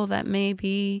people that may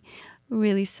be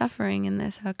really suffering in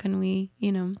this? How can we,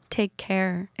 take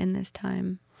care in this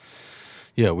time?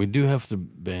 Yeah, we do have to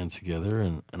band together,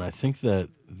 and I think that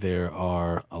there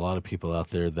are a lot of people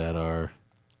out there that are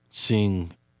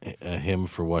seeing him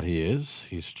for what he is.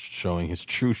 He's showing his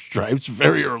true stripes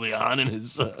very early on in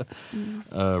his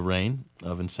reign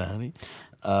of insanity.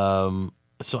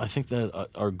 So I think that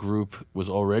our group was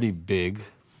already big.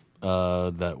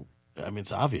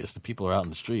 It's obvious. The people are out in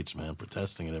the streets, man,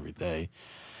 protesting it every day.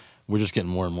 We're just getting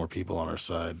more and more people on our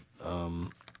side,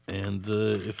 and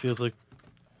it feels like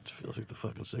the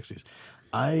fucking 60s.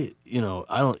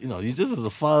 This is a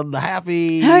fun,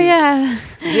 happy, Oh yeah,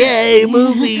 yay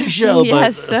movie show.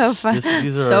 Yes, but so fun.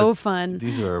 these are So fun.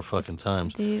 These are our fucking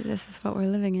times. This is what we're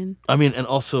living in. I mean, and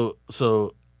also,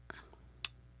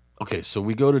 okay, so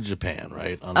we go to Japan,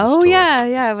 right? On this Oh tour.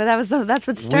 yeah. But that's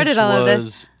what started Which all of this.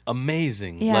 was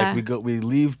amazing. Yeah. Like we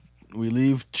leave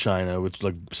China, which is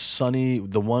like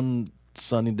the one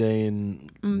sunny day in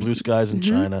blue skies in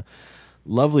China,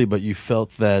 lovely. But you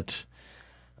felt that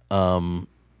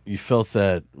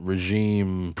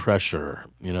regime pressure,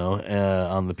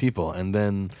 on the people, and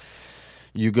then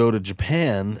you go to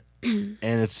Japan,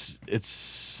 and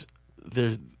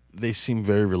they seem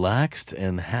very relaxed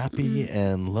and happy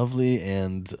and lovely,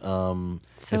 and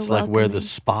it's like where the welcoming.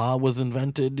 spa was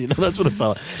invented. That's what it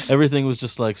felt like. Everything was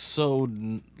just like so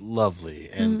lovely,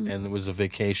 and it was a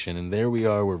vacation. And there we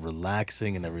are, we're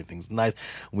relaxing, and everything's nice.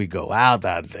 We go out.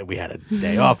 We had a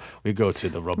day off. We go to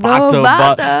the Robato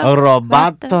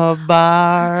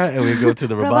bar, and we go to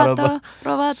the Robato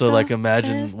bar. So like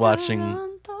imagine watching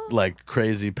like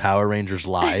crazy Power Rangers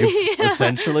live,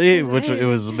 essentially, which it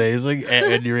was amazing,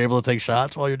 and you're able to take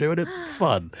shots while you're doing it.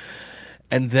 Fun.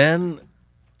 And then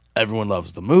everyone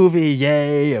loves the movie,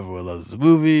 yay! Everyone loves the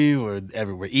movie. We're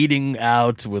eating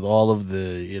out with all of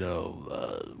the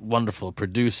wonderful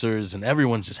producers, and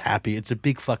everyone's just happy. It's a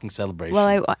big fucking celebration.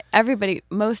 Well,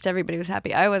 most everybody was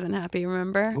happy. I wasn't happy.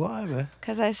 Remember? Why, man?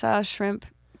 Because I saw shrimp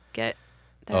get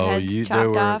their Oh, heads there chopped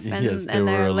were- off, and, yes, there and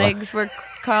were their a lot. legs were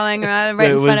crawling around Wait,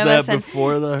 right in was front of that us. And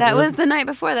before the? that was the night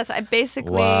before. That's I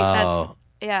basically. Wow.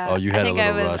 Yeah. Oh, you had I a think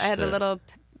little rush I had there. a little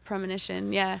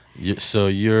premonition. Yeah. So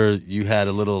you had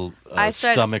a little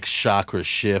stomach chakra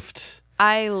shift.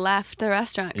 I left the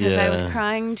restaurant because I was Yeah.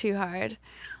 crying too hard.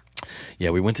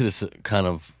 Yeah, we went to this kind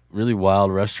of really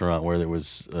wild restaurant where there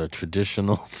was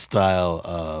traditional style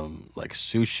like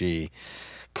sushi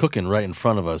cooking right in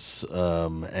front of us,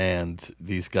 and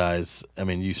these guys. I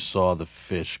mean, you saw the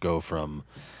fish go from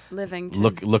Living. To,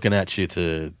 looking at you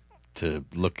to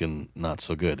looking not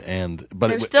so good, but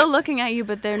they're still looking at you,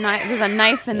 but there's a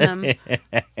knife in them.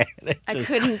 I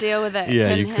couldn't deal with it.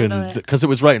 Yeah, you handle couldn't, it. because it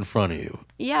was right in front of you.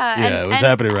 Yeah. Yeah, it was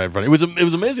happening right in front of you. It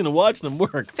was amazing to watch them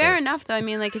work. Fair but- enough, though. I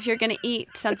mean, like, if you're going to eat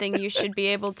something, you should be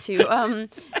able to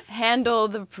handle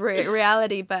the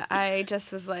reality. But I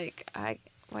just was like, I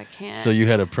can't. So you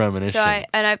had a premonition.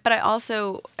 But I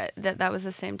also that was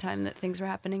the same time that things were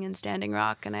happening in Standing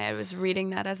Rock, and I was reading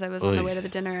that as I was on the Oy. way to the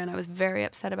dinner, and I was very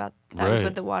upset about that. Was Right.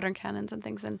 with the water cannons and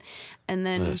things, and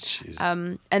then Oh, Jesus.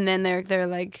 and then they're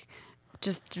like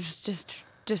just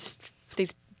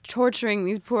these torturing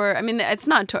these poor. I mean, it's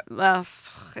not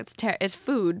it's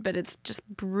food, but it's just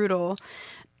brutal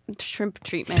shrimp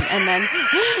treatment, and then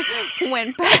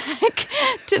went back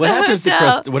to what the happens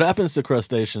hotel. what happens to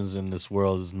crustaceans in this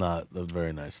world is not a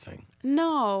very nice thing.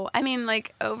 No, I mean,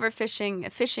 like, fishing,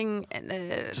 Just the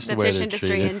the way fish they're industry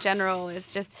treated. in general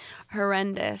is just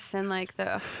horrendous, and like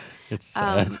It's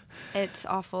sad. it's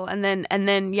awful. And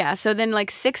then yeah, so then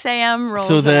like 6 a.m. rolls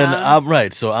So then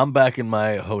around. So I'm back in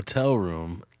my hotel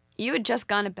room. You had just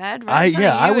gone to bed, right?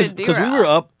 I was, because we were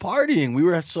up partying. We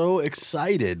were so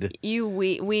excited.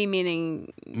 We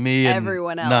meaning Me and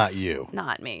everyone else, not you.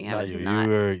 not me. I Not was you.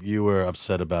 not. You were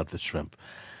upset about the shrimp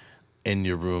in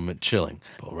your room at chilling,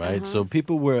 right? Uh-huh. So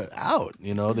people were out.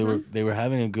 They were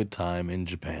having a good time in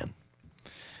Japan.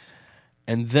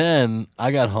 And then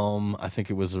I got home. I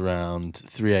think it was around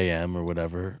 3 a.m. or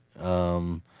whatever.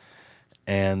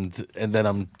 And then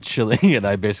I'm chilling, and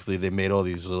they made all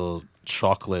these little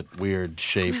chocolate weird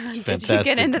shaped fantastic.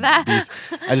 get into that?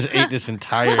 I just ate this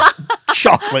entire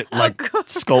chocolate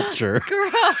sculpture.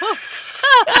 Gross.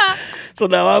 So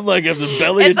now I'm like at the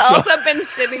belly It's of chocolate. also been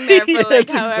sitting there for like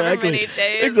Yes, however many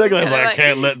days. Exactly. I was Kinda like, I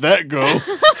can't let that go.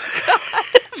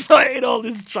 So I ate all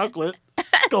this chocolate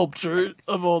sculpture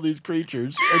of all these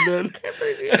creatures, and then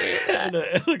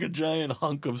like a giant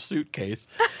hunk of suitcase,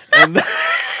 and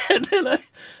then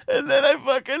I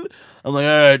fucking, I'm like, all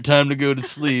right, time to go to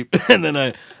sleep, and then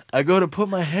I go to put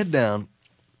my head down,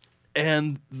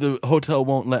 and the hotel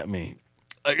won't let me.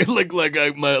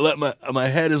 My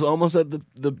head is almost at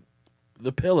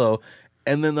the pillow,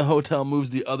 and then the hotel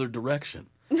moves the other direction.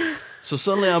 So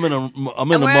suddenly I'm in a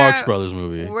Marx Brothers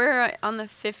movie. We're on the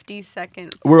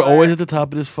 52nd floor. We're always at the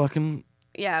top of this fucking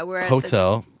we're at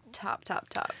hotel, the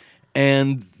top.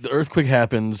 And the earthquake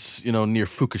happens, near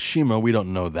Fukushima. We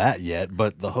don't know that yet,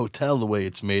 but the hotel, the way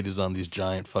it's made, is on these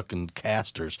giant fucking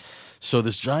casters. So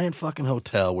this giant fucking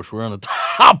hotel, which we're on the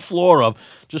top floor of,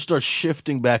 just starts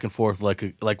shifting back and forth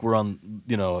like we're on,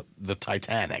 the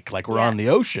Titanic, like we're on the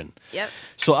ocean. Yep.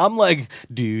 So I'm like,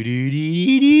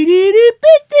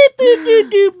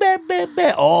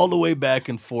 all the way back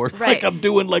and forth, Right. like I'm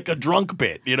doing like a drunk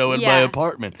bit, in my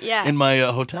apartment, in my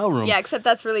hotel room. Yeah, except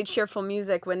that's really cheerful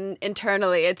music when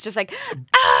internally it's just like,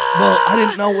 Well, I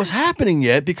didn't know what was happening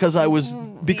yet because I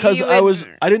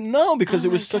didn't know because Oh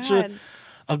it was my such God.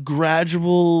 a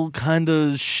gradual kind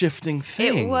of shifting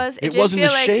thing. It was. It did wasn't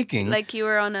feel a shaking. Like you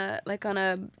were on a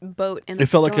boat in a It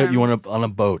felt like storm. you were on a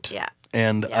boat. Yeah.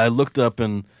 And Yeah. I looked up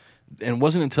and it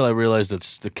wasn't until I realized that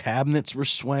the cabinets were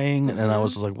swaying and I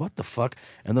was like, "What the fuck?"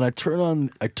 And then I turn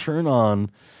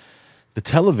on the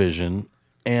television,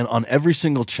 and on every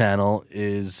single channel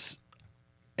is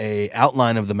a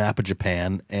outline of the map of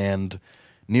Japan, and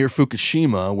near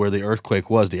Fukushima, where the earthquake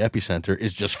was, the epicenter,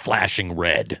 is just flashing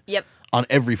red. Yep. On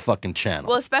every fucking channel.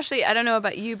 Well, especially, I don't know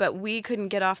about you, but we couldn't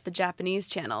get off the Japanese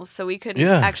channels, so we couldn't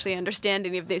Yeah. actually understand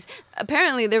any of these.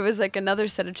 Apparently, there was like another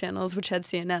set of channels which had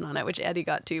CNN on it, which Eddie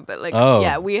got to, but like, Oh.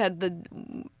 yeah, we had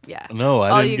No, I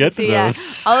all didn't you get could to see,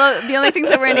 those. Yeah. Although the only things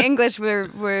that were in English were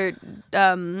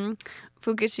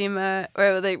Fukushima,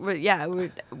 or they were,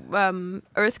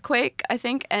 earthquake, I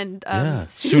think, and Yeah.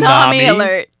 tsunami Tsunami.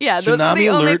 alert. Yeah, those are Tsunami the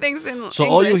only alert. things in So English.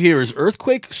 all you hear is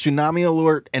earthquake, tsunami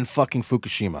alert, and fucking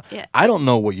Fukushima. Yeah. I don't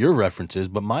know what your reference is,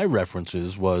 but my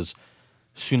references was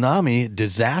tsunami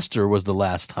disaster was the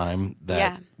last time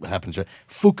that happened.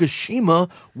 Fukushima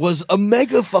was a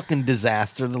mega fucking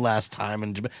disaster the last time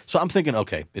in Japan. So I'm thinking,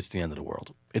 okay, it's the end of the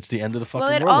world. It's the end of the fucking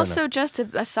Well, it world. also right just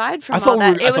aside from I all thought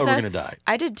that, we were it was gonna die.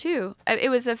 I did too. It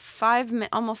was a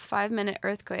almost 5 minute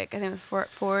earthquake. I think it was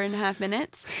 4.5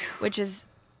 minutes, which is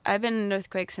I've been in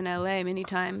earthquakes in LA many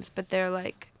times, but they're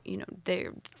like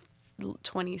they're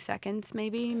 20 seconds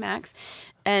maybe max,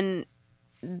 and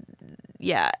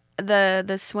yeah,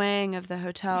 the swaying of the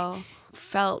hotel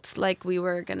felt like we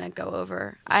were gonna go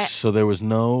over. So there was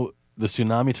the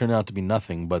tsunami turned out to be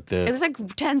nothing, but It was like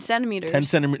 10 centimeters. 10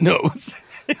 centimeters. No,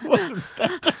 it wasn't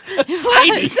that. That's It was.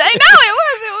 tiny. I know it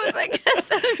was. It was like 10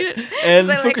 centimeters. And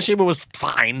So, like, Fukushima was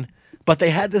fine, but they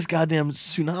had this goddamn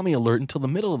tsunami alert until the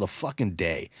middle of the fucking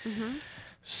day.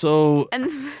 So,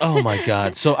 oh my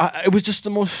god! So it was just the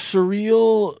most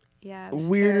surreal, yeah, it was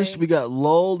weirdest. very- We got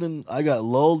lulled, and I got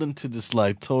lulled into this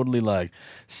like totally like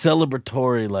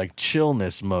celebratory like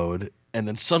chillness mode, and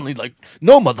then suddenly like,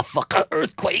 no motherfucker,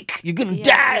 earthquake, you're gonna Yeah,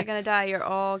 die. you're gonna die. You're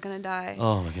all gonna die.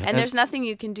 Oh my god! And there's nothing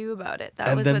you can do about it. That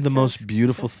And was then what's the so most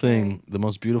beautiful so scary.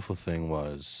 thing,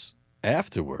 was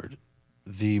afterward,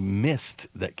 the mist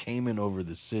that came in over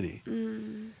the city.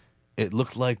 It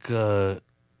looked like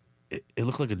it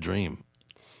looked like a dream.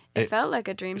 It felt like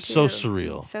a dream too. So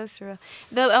surreal. So surreal.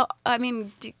 Though I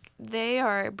mean, they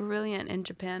are brilliant in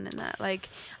Japan in that. Like,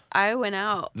 I went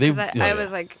out. They- 'cause I yeah,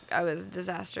 was like, I was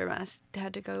disaster mess.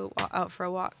 Had to go out for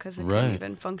a walk because I Right. couldn't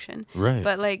even function. Right.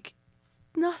 But like,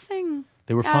 nothing.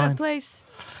 They were out fine. of place.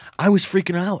 I was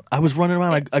freaking out. I was running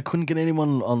around. I couldn't get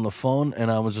anyone on the phone,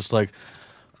 and I was just like,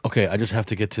 okay, I just have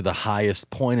to get to the highest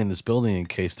point in this building in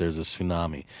case there's a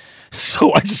tsunami.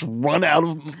 So I just run out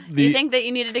of the. Do you think that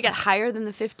you needed to get higher than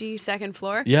the 52nd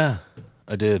floor? Yeah,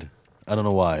 I did. I don't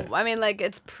know why. I mean, like,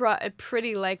 it's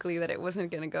pretty likely that it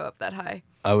wasn't going to go up that high.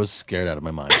 I was scared out of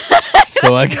my mind.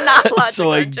 So I not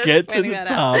so I logical, just get to pointing the that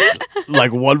top,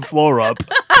 like one floor up,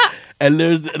 and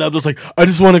I'm just like, I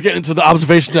just want to get into the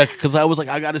observation deck because I was like,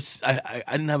 I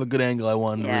didn't have a good angle. I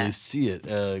wanted to Yeah. really see it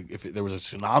if there was a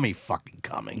tsunami fucking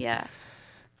coming. Yeah.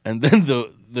 And then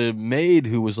the maid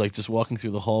who was like just walking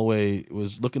through the hallway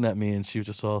was looking at me, and she was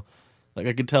just all like,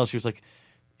 I could tell she was like,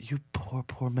 "You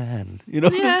poor man,"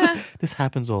 Yeah. This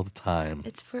happens all the time.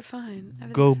 We're fine.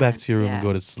 Go Everything's back fine. to your room Yeah. and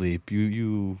go to sleep.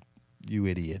 You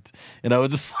idiot. And I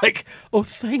was just like, oh,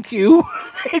 thank you.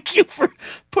 Thank you for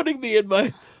putting me in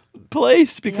my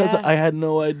place because Yeah. I had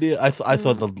no idea. I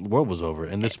thought the world was over.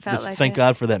 And this felt like thank it.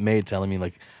 God for that maid telling me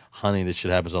like, honey, this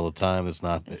shit happens all the time. It's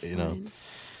not, It's fine.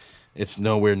 it's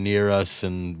nowhere near us,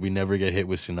 and we never get hit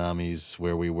with tsunamis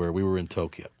where we were. We were in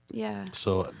Tokyo. Yeah.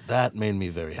 So that made me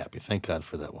very happy. Thank God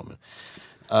for that woman.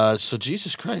 So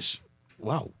Jesus Christ,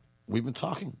 wow, we've been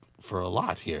talking for a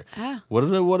lot here. Ah.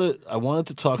 I wanted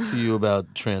to talk to you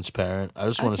about Transparent. I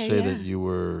just want to Okay, say yeah. that you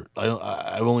were.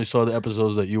 I only saw the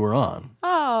episodes that you were on.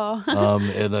 Oh,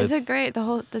 And is it great?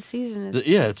 The season is.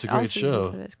 yeah, it's a all great seasons show.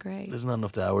 of It's great. There's not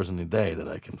enough hours in the day that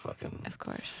I can fucking. Of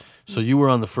course. So you were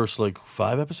on the first like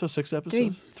 5 episodes, 6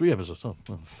 episodes, 3. 3 episodes. Oh,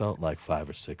 well, felt like 5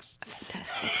 or 6.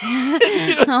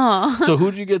 Fantastic. Aw. So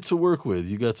who did you get to work with?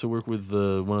 You got to work with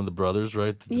one of the brothers,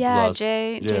 right? Yeah, Duplass.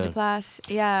 Jay Yeah. Duplass.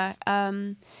 Yeah.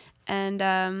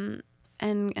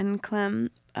 And Clem.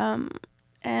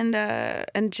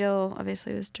 And Jill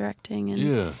obviously was directing. And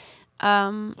Yeah.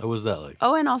 What was that like?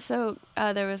 oh, and also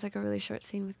there was like a really short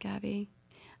scene with Gabby.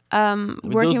 I mean,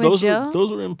 Working with Jill.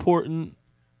 those are important,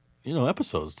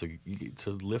 episodes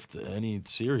to lift any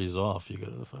series off. You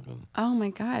gotta fucking. Oh my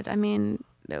God! I mean,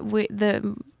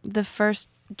 the first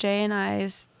Jay and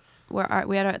I's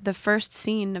we had the first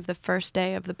scene of the first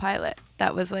day of the pilot.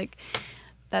 That was like,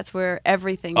 that's where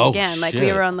everything Oh, began. Like shit.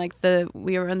 we were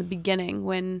on the beginning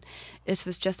when this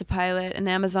was just a pilot, and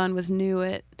Amazon was new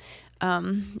at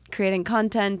creating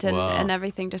content, and, Wow. and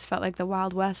everything just felt like the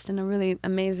Wild West in a really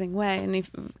amazing way. And it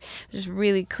was just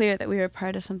really clear that we were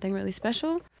part of something really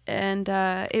special. And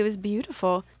it was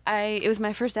beautiful. It was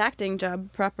my first acting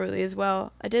job properly as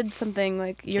well. I did something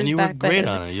like years And you back. were but great it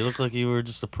was on it. You looked like you were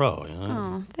just a pro.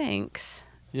 Oh, thanks.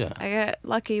 Yeah. I got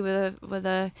lucky with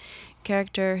a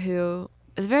character who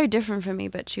was very different from me,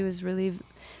 but she was really,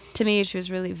 to me, she was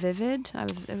really vivid.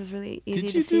 It was really easy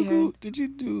to see her. Did you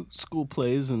do school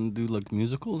plays and do like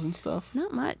musicals and stuff?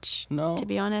 Not much, No. to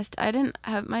be honest. I didn't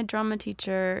have my drama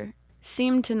teacher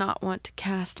seemed to not want to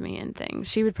cast me in things.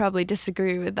 She would probably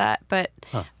disagree with that, but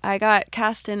Huh. I got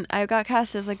cast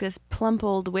as like this plump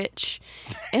old witch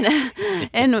in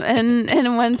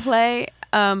in one play,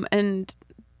 and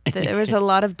there was a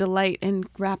lot of delight in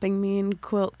wrapping me in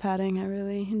quilt padding. I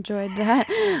really enjoyed that.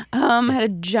 I had a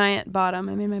giant bottom.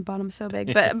 I made my bottom so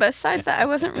big, but besides that, I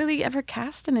wasn't really ever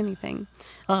cast in anything.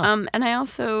 Huh. And I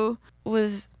also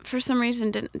was, for some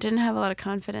reason, didn't have a lot of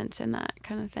confidence in that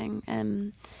kind of thing.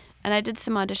 And I did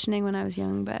some auditioning when I was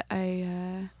young, but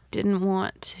I didn't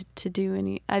want to do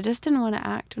any. I just didn't want to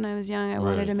act when I was young. I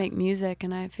wanted Right. to make music,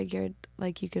 and I figured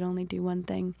like you could only do one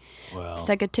thing. Wow. It's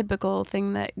like a typical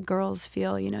thing that girls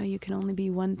feel. You can only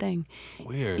be one thing.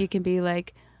 Weird. You can be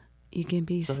like, you can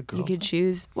be, Is that a girl you could thing?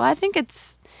 choose. Well, I think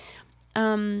it's,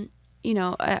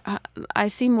 I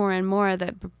see more and more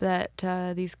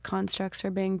that these constructs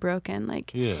are being broken.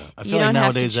 Like, Yeah. I you feel like don't have to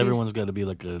nowadays choose- everyone's got to be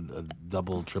like a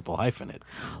double, triple hyphenate.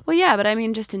 well, yeah, but I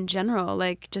mean, just in general,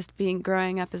 like just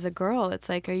growing up as a girl, it's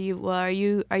like, are you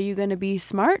going to be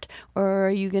smart, or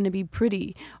are you going to be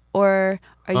pretty, or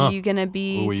are Huh. you going to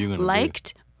be Who are you gonna be?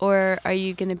 liked, or are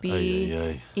you going to be,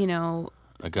 Ay, ay, ay.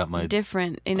 I got my.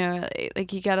 different?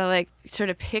 Like you gotta like sort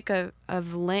of pick a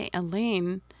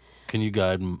lane. Can you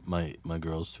guide my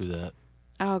girls through that?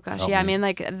 Oh gosh, Help yeah. I me. mean,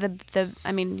 like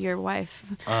your wife.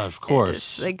 Of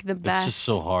course. Is, like the best. It's just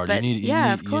so hard. But you need,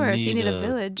 of course, you need a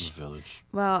village. A village.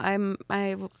 Well,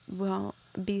 I will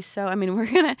be so. I mean,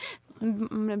 I'm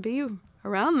gonna be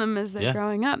around them as they're Yeah.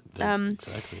 growing up.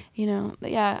 Exactly.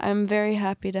 Yeah, I'm very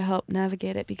happy to help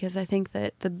navigate it, because I think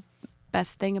that the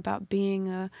best thing about being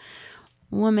a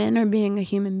woman or being a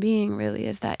human being really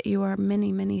is that you are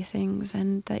many, many things,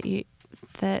 and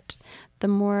that the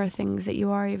more things that you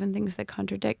are, even things that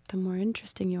contradict, the more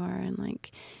interesting you are. And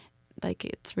like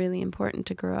it's really important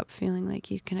to grow up feeling like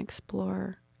you can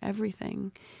explore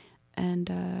everything, and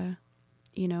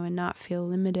and not feel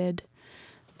limited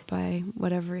by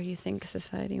whatever you think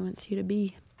society wants you to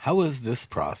be. How was this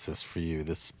process for you,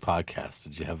 this podcast?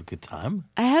 Did you have a good time?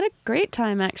 I had a great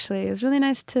time, actually. It was really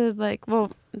nice to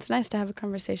it's nice to have a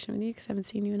conversation with you, because I haven't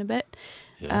seen you in a bit.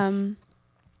 Yes.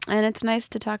 And it's nice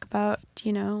to talk about,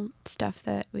 stuff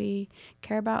that we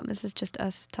care about. This is just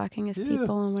us talking as Yeah.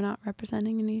 people, and we're not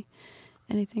representing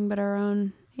anything but our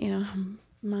own,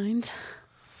 minds.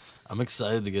 I'm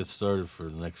excited to get started for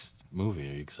the next movie.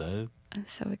 Are you excited? I'm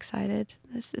so excited.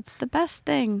 It's the best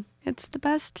thing. It's the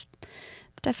best,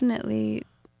 definitely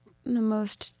the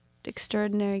most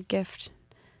extraordinary gift.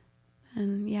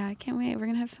 And yeah, I can't wait. We're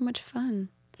going to have so much fun.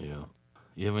 Yeah.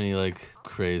 You have any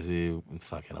crazy?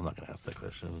 Fuck it, I'm not gonna ask that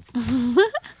question.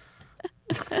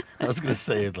 I was gonna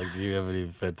say it do you have any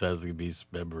Fantastic Beasts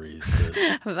memories?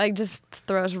 That, Just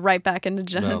throw us right back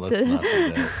into no, let's not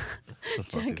do that.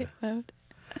 Let's not do junket that. mode.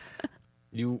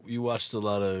 You watched a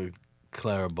lot of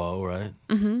Clara Bow, right?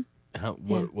 Mm-hmm.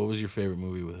 What was your favorite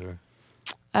movie with her?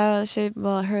 Her is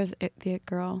the It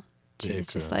Girl. The She It was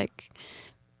just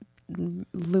Girl.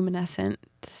 luminescent,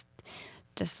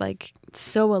 just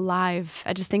so alive.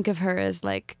 I just think of her as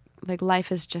like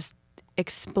life is just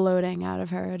exploding out of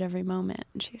her at every moment.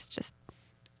 And she's just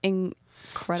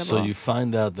incredible. So you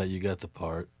find out that you got the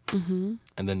part, and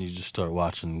then you just start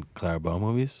watching Clara Bow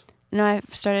movies? No, I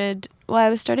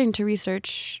was starting to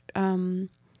research, 20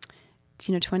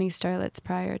 Starlets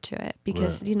prior to it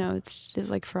because, Right. It's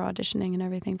like for auditioning and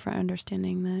everything, for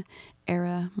understanding the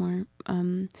era more.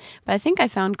 But I think I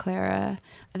found Clara.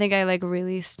 I think I like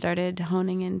really started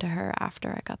honing into her after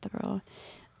I got the role.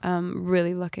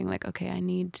 Really looking like, okay, I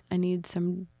need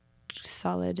some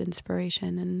solid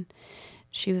inspiration. And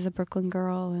she was a Brooklyn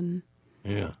girl and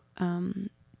Yeah.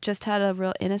 just had a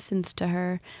real innocence to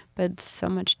her, but so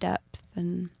much depth.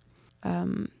 And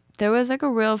there was like a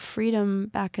real freedom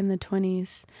back in the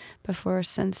 20s before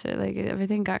censor, like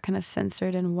everything got kind of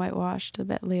censored and whitewashed a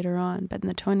bit later on. But in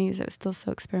the 20s, it was still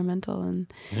so experimental.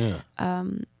 And, Yeah.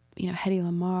 Hedy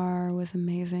Lamarr was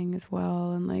amazing as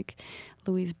well. And like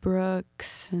Louise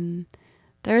Brooks. And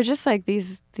there were just like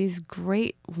these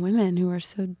great women who were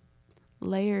so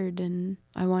layered. And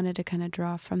I wanted to kind of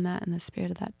draw from that in the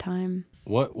spirit of that time.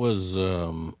 What was,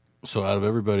 so out of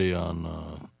everybody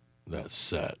on that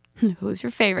set, Who's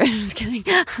your favorite? Just kidding.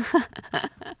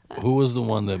 who was the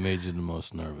one that made you the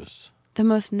most nervous? The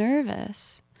most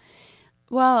nervous?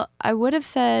 Well, I would have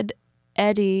said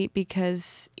Eddie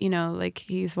because, like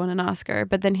he's won an Oscar,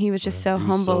 but then he was just so He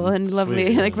was humble so and lovely.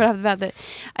 sweet, Like yeah. right off the bat, that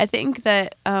I think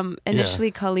that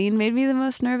initially Colleen made me the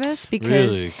most nervous because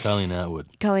Really? Colleen Atwood.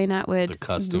 Colleen Atwood, The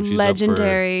costume. She's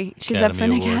legendary. She's up for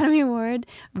an Academy Award. Academy Award,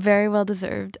 very well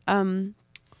deserved.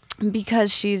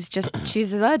 Because she's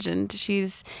a legend.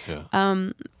 She's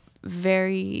Yeah.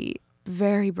 very,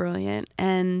 very brilliant.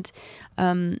 And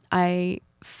I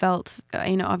felt,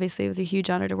 obviously it was a huge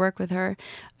honor to work with her.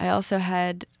 I also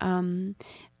had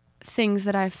things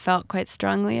that I felt quite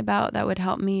strongly about that would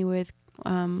help me with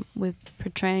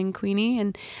portraying Queenie.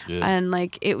 And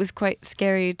like, it was quite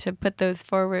scary to put those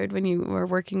forward when you were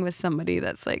working with somebody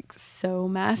that's like so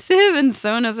massive and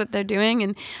so knows what they're doing.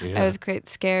 And I was quite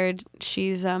scared.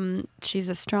 She's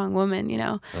a strong woman,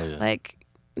 Oh, yeah. like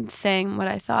saying what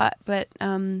I thought, but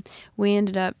we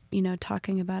ended up,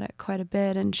 talking about it quite a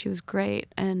bit, and she was great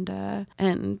and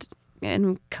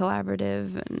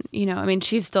collaborative, and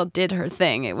she still did her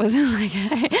thing. It wasn't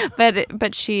like,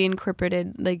 but she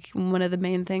incorporated, like, one of the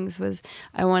main things was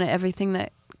I wanted everything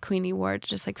that Queenie wore to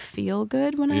just like feel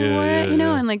good when I wore it,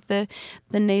 and like the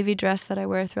navy dress that I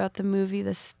wear throughout the movie,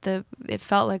 it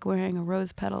felt like wearing a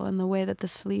rose petal, and the way that the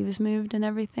sleeves moved and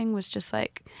everything was just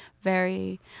like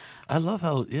very. I love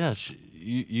how,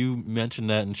 you mentioned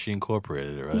that and she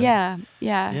incorporated it, right? Yeah.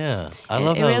 Yeah. I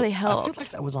love it how really I helped. feel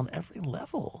like that was on every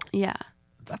level. Yeah.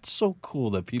 That's so cool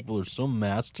that people are so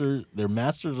they're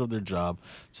masters of their job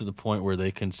to the point where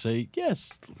they can say,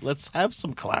 yes, let's have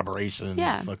some collaboration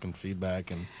and fucking feedback.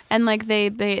 And like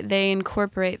they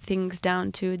incorporate things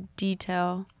down to a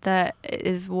detail that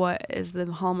is what is the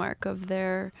hallmark of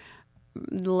their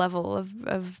level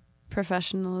of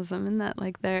professionalism, and that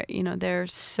like they're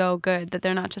so good that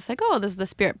they're not just like, oh, this is the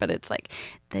spirit, but it's like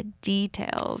the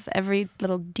details. Every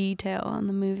little detail on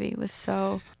the movie was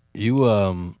so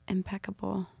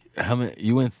impeccable. How many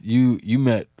you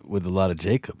met with a lot of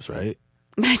Jacobs, right?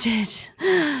 I did.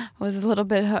 It was a little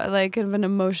bit like kind of an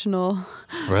emotional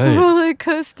Right. roller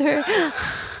coaster.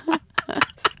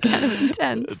 It's kind of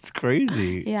intense. It's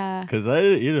crazy. Yeah. Because I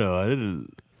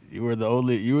didn't. You were the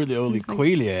only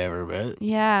Queenie I ever met.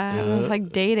 Yeah, Yeah. it was like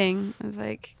dating. It was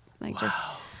like just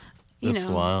That's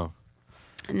wild.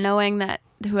 knowing that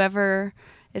whoever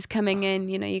is coming in,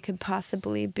 you could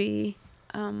possibly be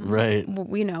Right.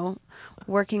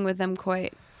 working with them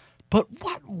quite. But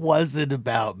what was it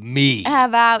about me How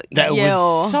about that you?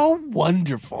 was so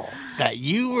wonderful that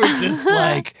you were just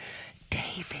like,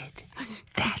 David,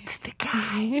 that's the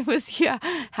guy. It was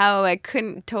how I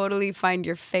couldn't totally find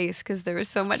your face because there was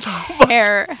so much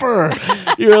hair. Fur.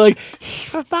 You were like,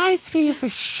 he reminds me of a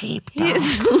sheepdog. He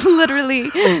is literally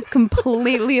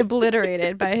completely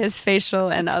obliterated by his facial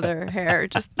and other hair.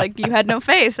 Just like you had no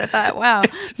face. I thought, wow,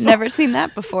 never seen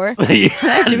that before.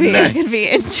 That could be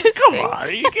interesting. Come on,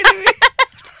 are you kidding me?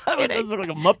 I just look like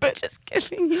a Muppet. Just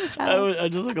kidding. I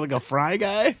just look like a fry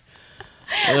guy.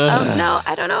 No,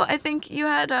 I don't know. I think you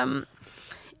had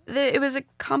it was a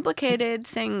complicated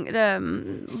thing,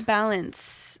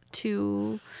 balance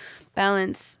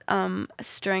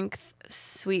strength,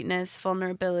 sweetness,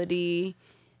 vulnerability,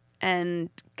 and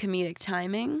comedic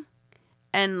timing,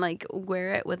 and like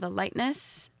wear it with a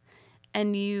lightness,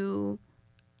 and you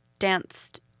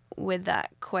danced with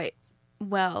that quite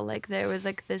well. Like there was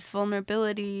like this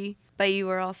vulnerability, but you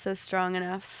were also strong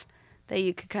enough that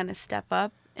you could kind of step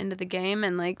up into the game,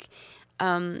 and like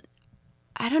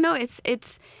I don't know.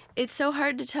 It's so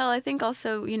hard to tell. I think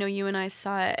also, you and I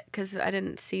saw it because I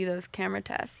didn't see those camera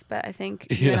tests, but I think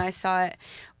you and I saw it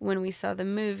when we saw the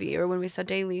movie or when we saw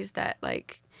Dailies, that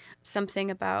like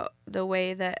something about the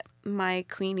way that my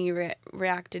Queenie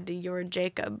reacted to your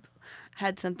Jacob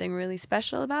had something really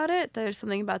special about it. There's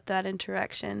something about that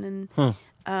interaction,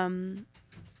 and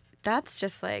that's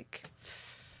just like.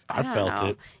 I felt know.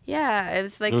 it. Yeah, it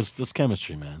was like there's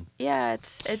chemistry, man. Yeah,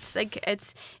 it's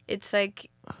like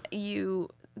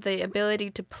the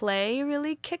ability to play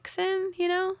really kicks in,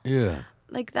 Yeah.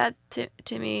 Like that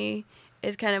to me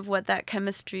is kind of what that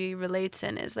chemistry relates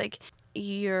in, is like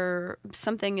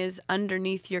something is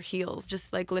underneath your heels,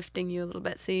 just like lifting you a little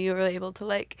bit, so you're able to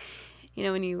like.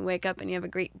 When you wake up and you have a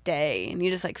great day and you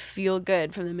just like feel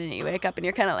good from the minute you wake up, and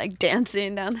you're kind of like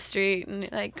dancing down the street and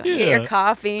you're like going to get your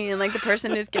coffee, and like the person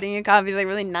who's getting your coffee is like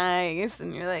really nice,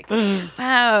 and you're like,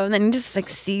 wow. And then you just like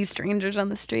see strangers on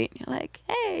the street and you're like,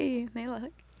 hey, and they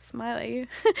like smile at you.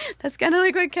 That's kind of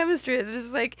like what chemistry is. It's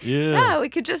just like, we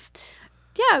could just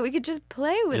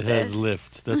play with this. It has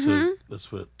lift. That's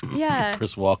what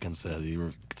Chris Walken says.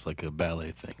 It's like a ballet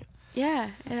thing. Yeah,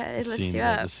 it lifts you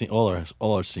up.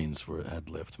 All our scenes had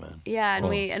lift, man. Yeah,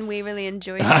 and we really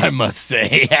enjoyed it. I must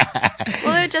say.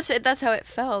 Well, that's how it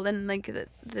felt, and like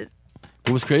What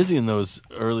was crazy in those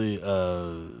early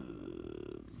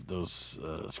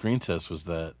screen tests was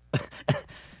that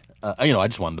I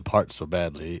just wanted to part so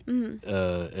badly,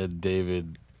 and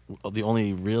David, the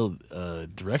only real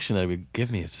direction that would give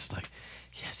me is just like.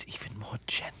 Yes, even more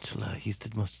gentler. He's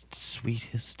the most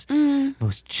sweetest,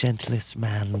 most gentlest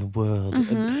man in the world.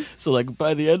 And so, like,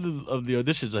 by the end of the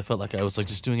auditions, I felt like I was like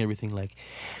just doing everything like.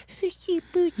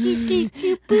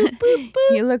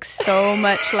 You look so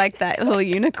much like that little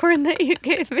unicorn that you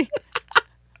gave me.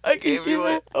 I gave you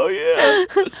it. Oh yeah,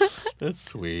 that's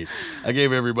sweet. I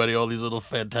gave everybody all these little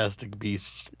Fantastic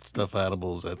Beasts stuffed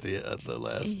animals at the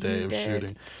last day of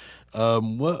shooting.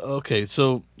 Okay,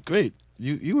 so great.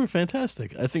 You were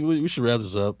fantastic. I think we should wrap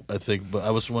this up. But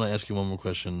I just want to ask you one more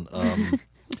question.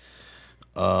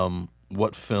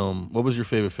 What was your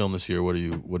favorite film this year? What do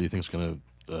you think is gonna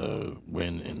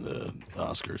win in the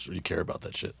Oscars? Or do you care about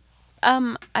that shit?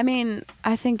 I mean,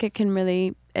 I think it can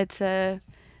really.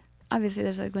 Obviously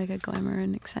there's like a glamour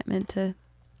and excitement to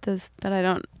those, but I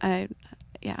don't. I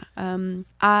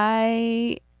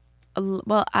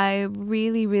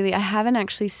really I haven't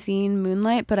actually seen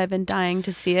Moonlight, but I've been dying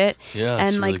to see it. Yeah,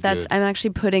 and it's like really good. I'm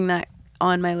actually putting that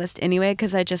on my list anyway,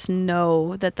 because I just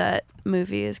know that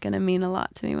movie is gonna mean a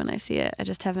lot to me when I see it.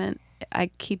 I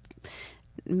keep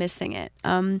missing it.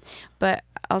 But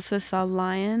I also saw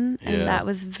Lion, and that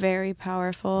was very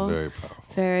powerful. Very powerful.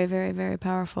 Very, very, very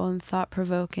powerful and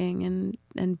thought-provoking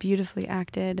and beautifully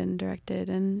acted and directed,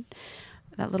 and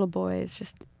that little boy is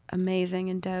just amazing,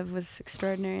 and Dev was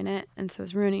extraordinary in it, and so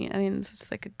was Rooney. I mean, this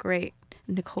is like a great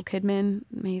Nicole Kidman,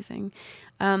 amazing.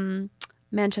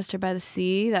 Manchester by the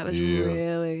Sea, that was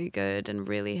really good and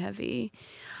really heavy.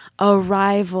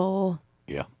 Arrival.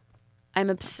 Yeah. I'm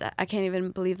upset. I can't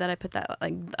even believe that I put that.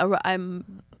 Like, I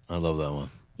love that one.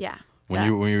 Yeah. When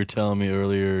you were telling me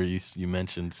earlier, you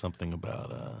mentioned something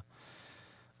about.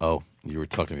 You were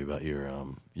talking to me about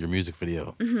your music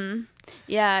video. Mm-hmm.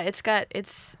 Yeah, it's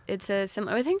a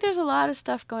similar. I think there's a lot of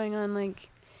stuff going on, like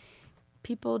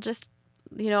people just,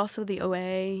 also the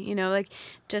OA. Like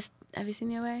just. Have you seen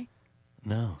the OA?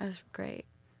 No. That's great.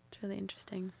 It's really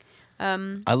interesting.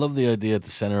 I love the idea at the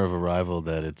center of Arrival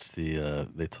that it's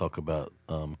they talk about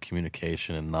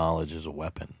communication and knowledge as a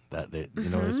weapon. That they they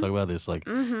talk about this like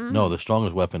no, the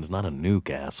strongest weapon is not a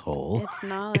nuke, asshole. It's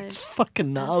knowledge. It's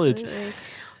fucking knowledge. Absolutely.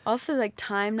 Also, like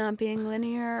time not being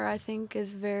linear, I think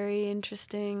is very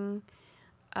interesting.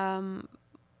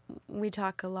 We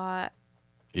talk a lot.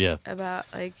 Yeah. About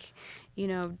like,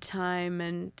 time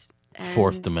and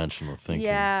fourth dimensional thinking.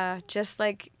 Yeah, just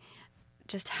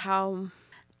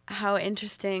how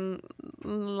interesting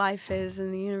life is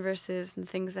and the universe is and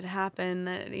things that happen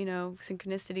that,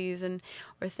 synchronicities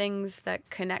or things that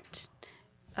connect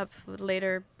up with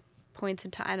later points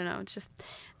in time. I don't know. It's just,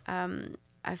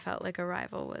 I felt like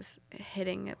Arrival was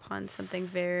hitting upon something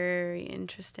very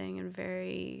interesting and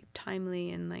very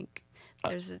timely, and like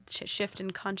there's a shift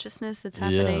in consciousness that's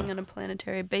happening on a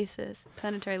planetary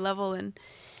level. And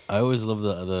I always love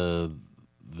the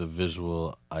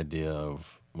visual idea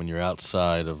of when you're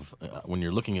outside of when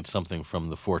you're looking at something from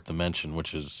the fourth dimension,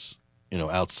 which is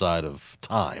outside of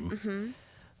time,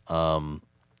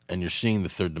 and you're seeing the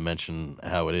third dimension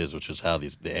how it is, which is how the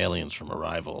aliens from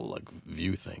Arrival like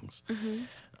view things.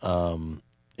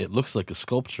 it looks like a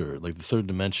sculpture, like the third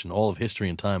dimension, all of history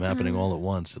and time happening all at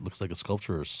once. It looks like a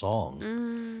sculpture or a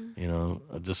song, you know,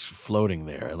 just floating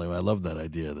there. Like I love that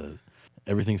idea that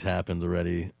everything's happened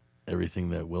already. Everything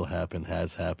that will happen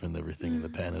has happened. Everything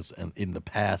in the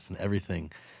past and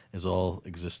everything is all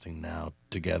existing now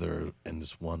together in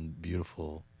this one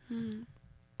beautiful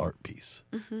art piece.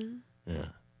 Yeah.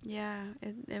 Yeah,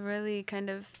 it really kind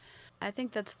of, I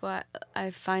think that's what I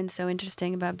find so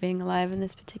interesting about being alive in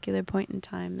this particular point in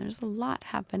time. There's a lot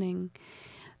happening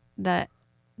that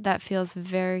feels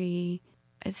very,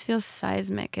 it feels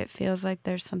seismic. It feels like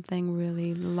there's something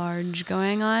really large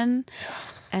going on.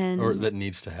 And or that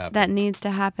needs to happen. That needs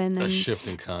to happen. A shift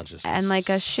in consciousness. And like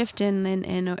a shift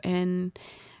in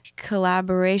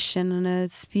collaboration on a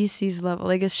species level.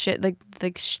 Like a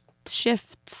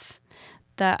shifts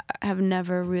that have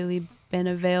never really been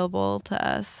available to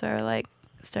us are like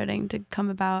starting to come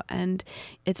about, and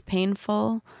it's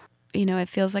painful. You know, it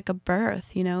feels like a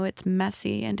birth, you know, it's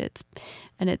messy and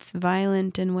it's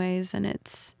violent in ways, and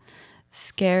it's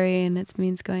scary, and it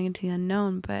means going into the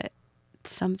unknown, but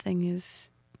something is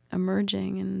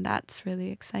emerging, and that's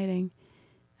really exciting,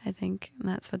 I think. And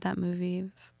that's what that movie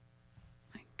was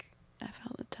like, I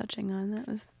felt touching on. That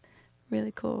was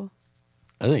really cool.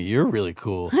 I think you're really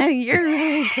cool. You're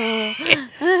really cool.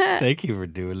 Thank you for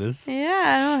doing this.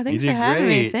 Yeah, no, thanks for having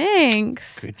me.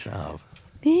 Thanks. Good job.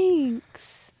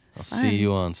 Thanks. I'll see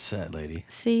you on set, lady.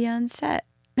 See you on set.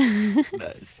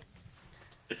 Nice.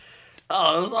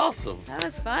 Oh, that was awesome. That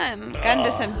was fun. Got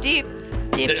into some deep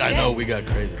shit. I know, we got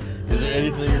crazy. Is there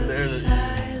anything in there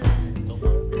that...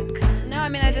 No, I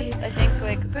mean, I think,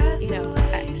 like, you know,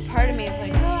 part of me is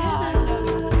like,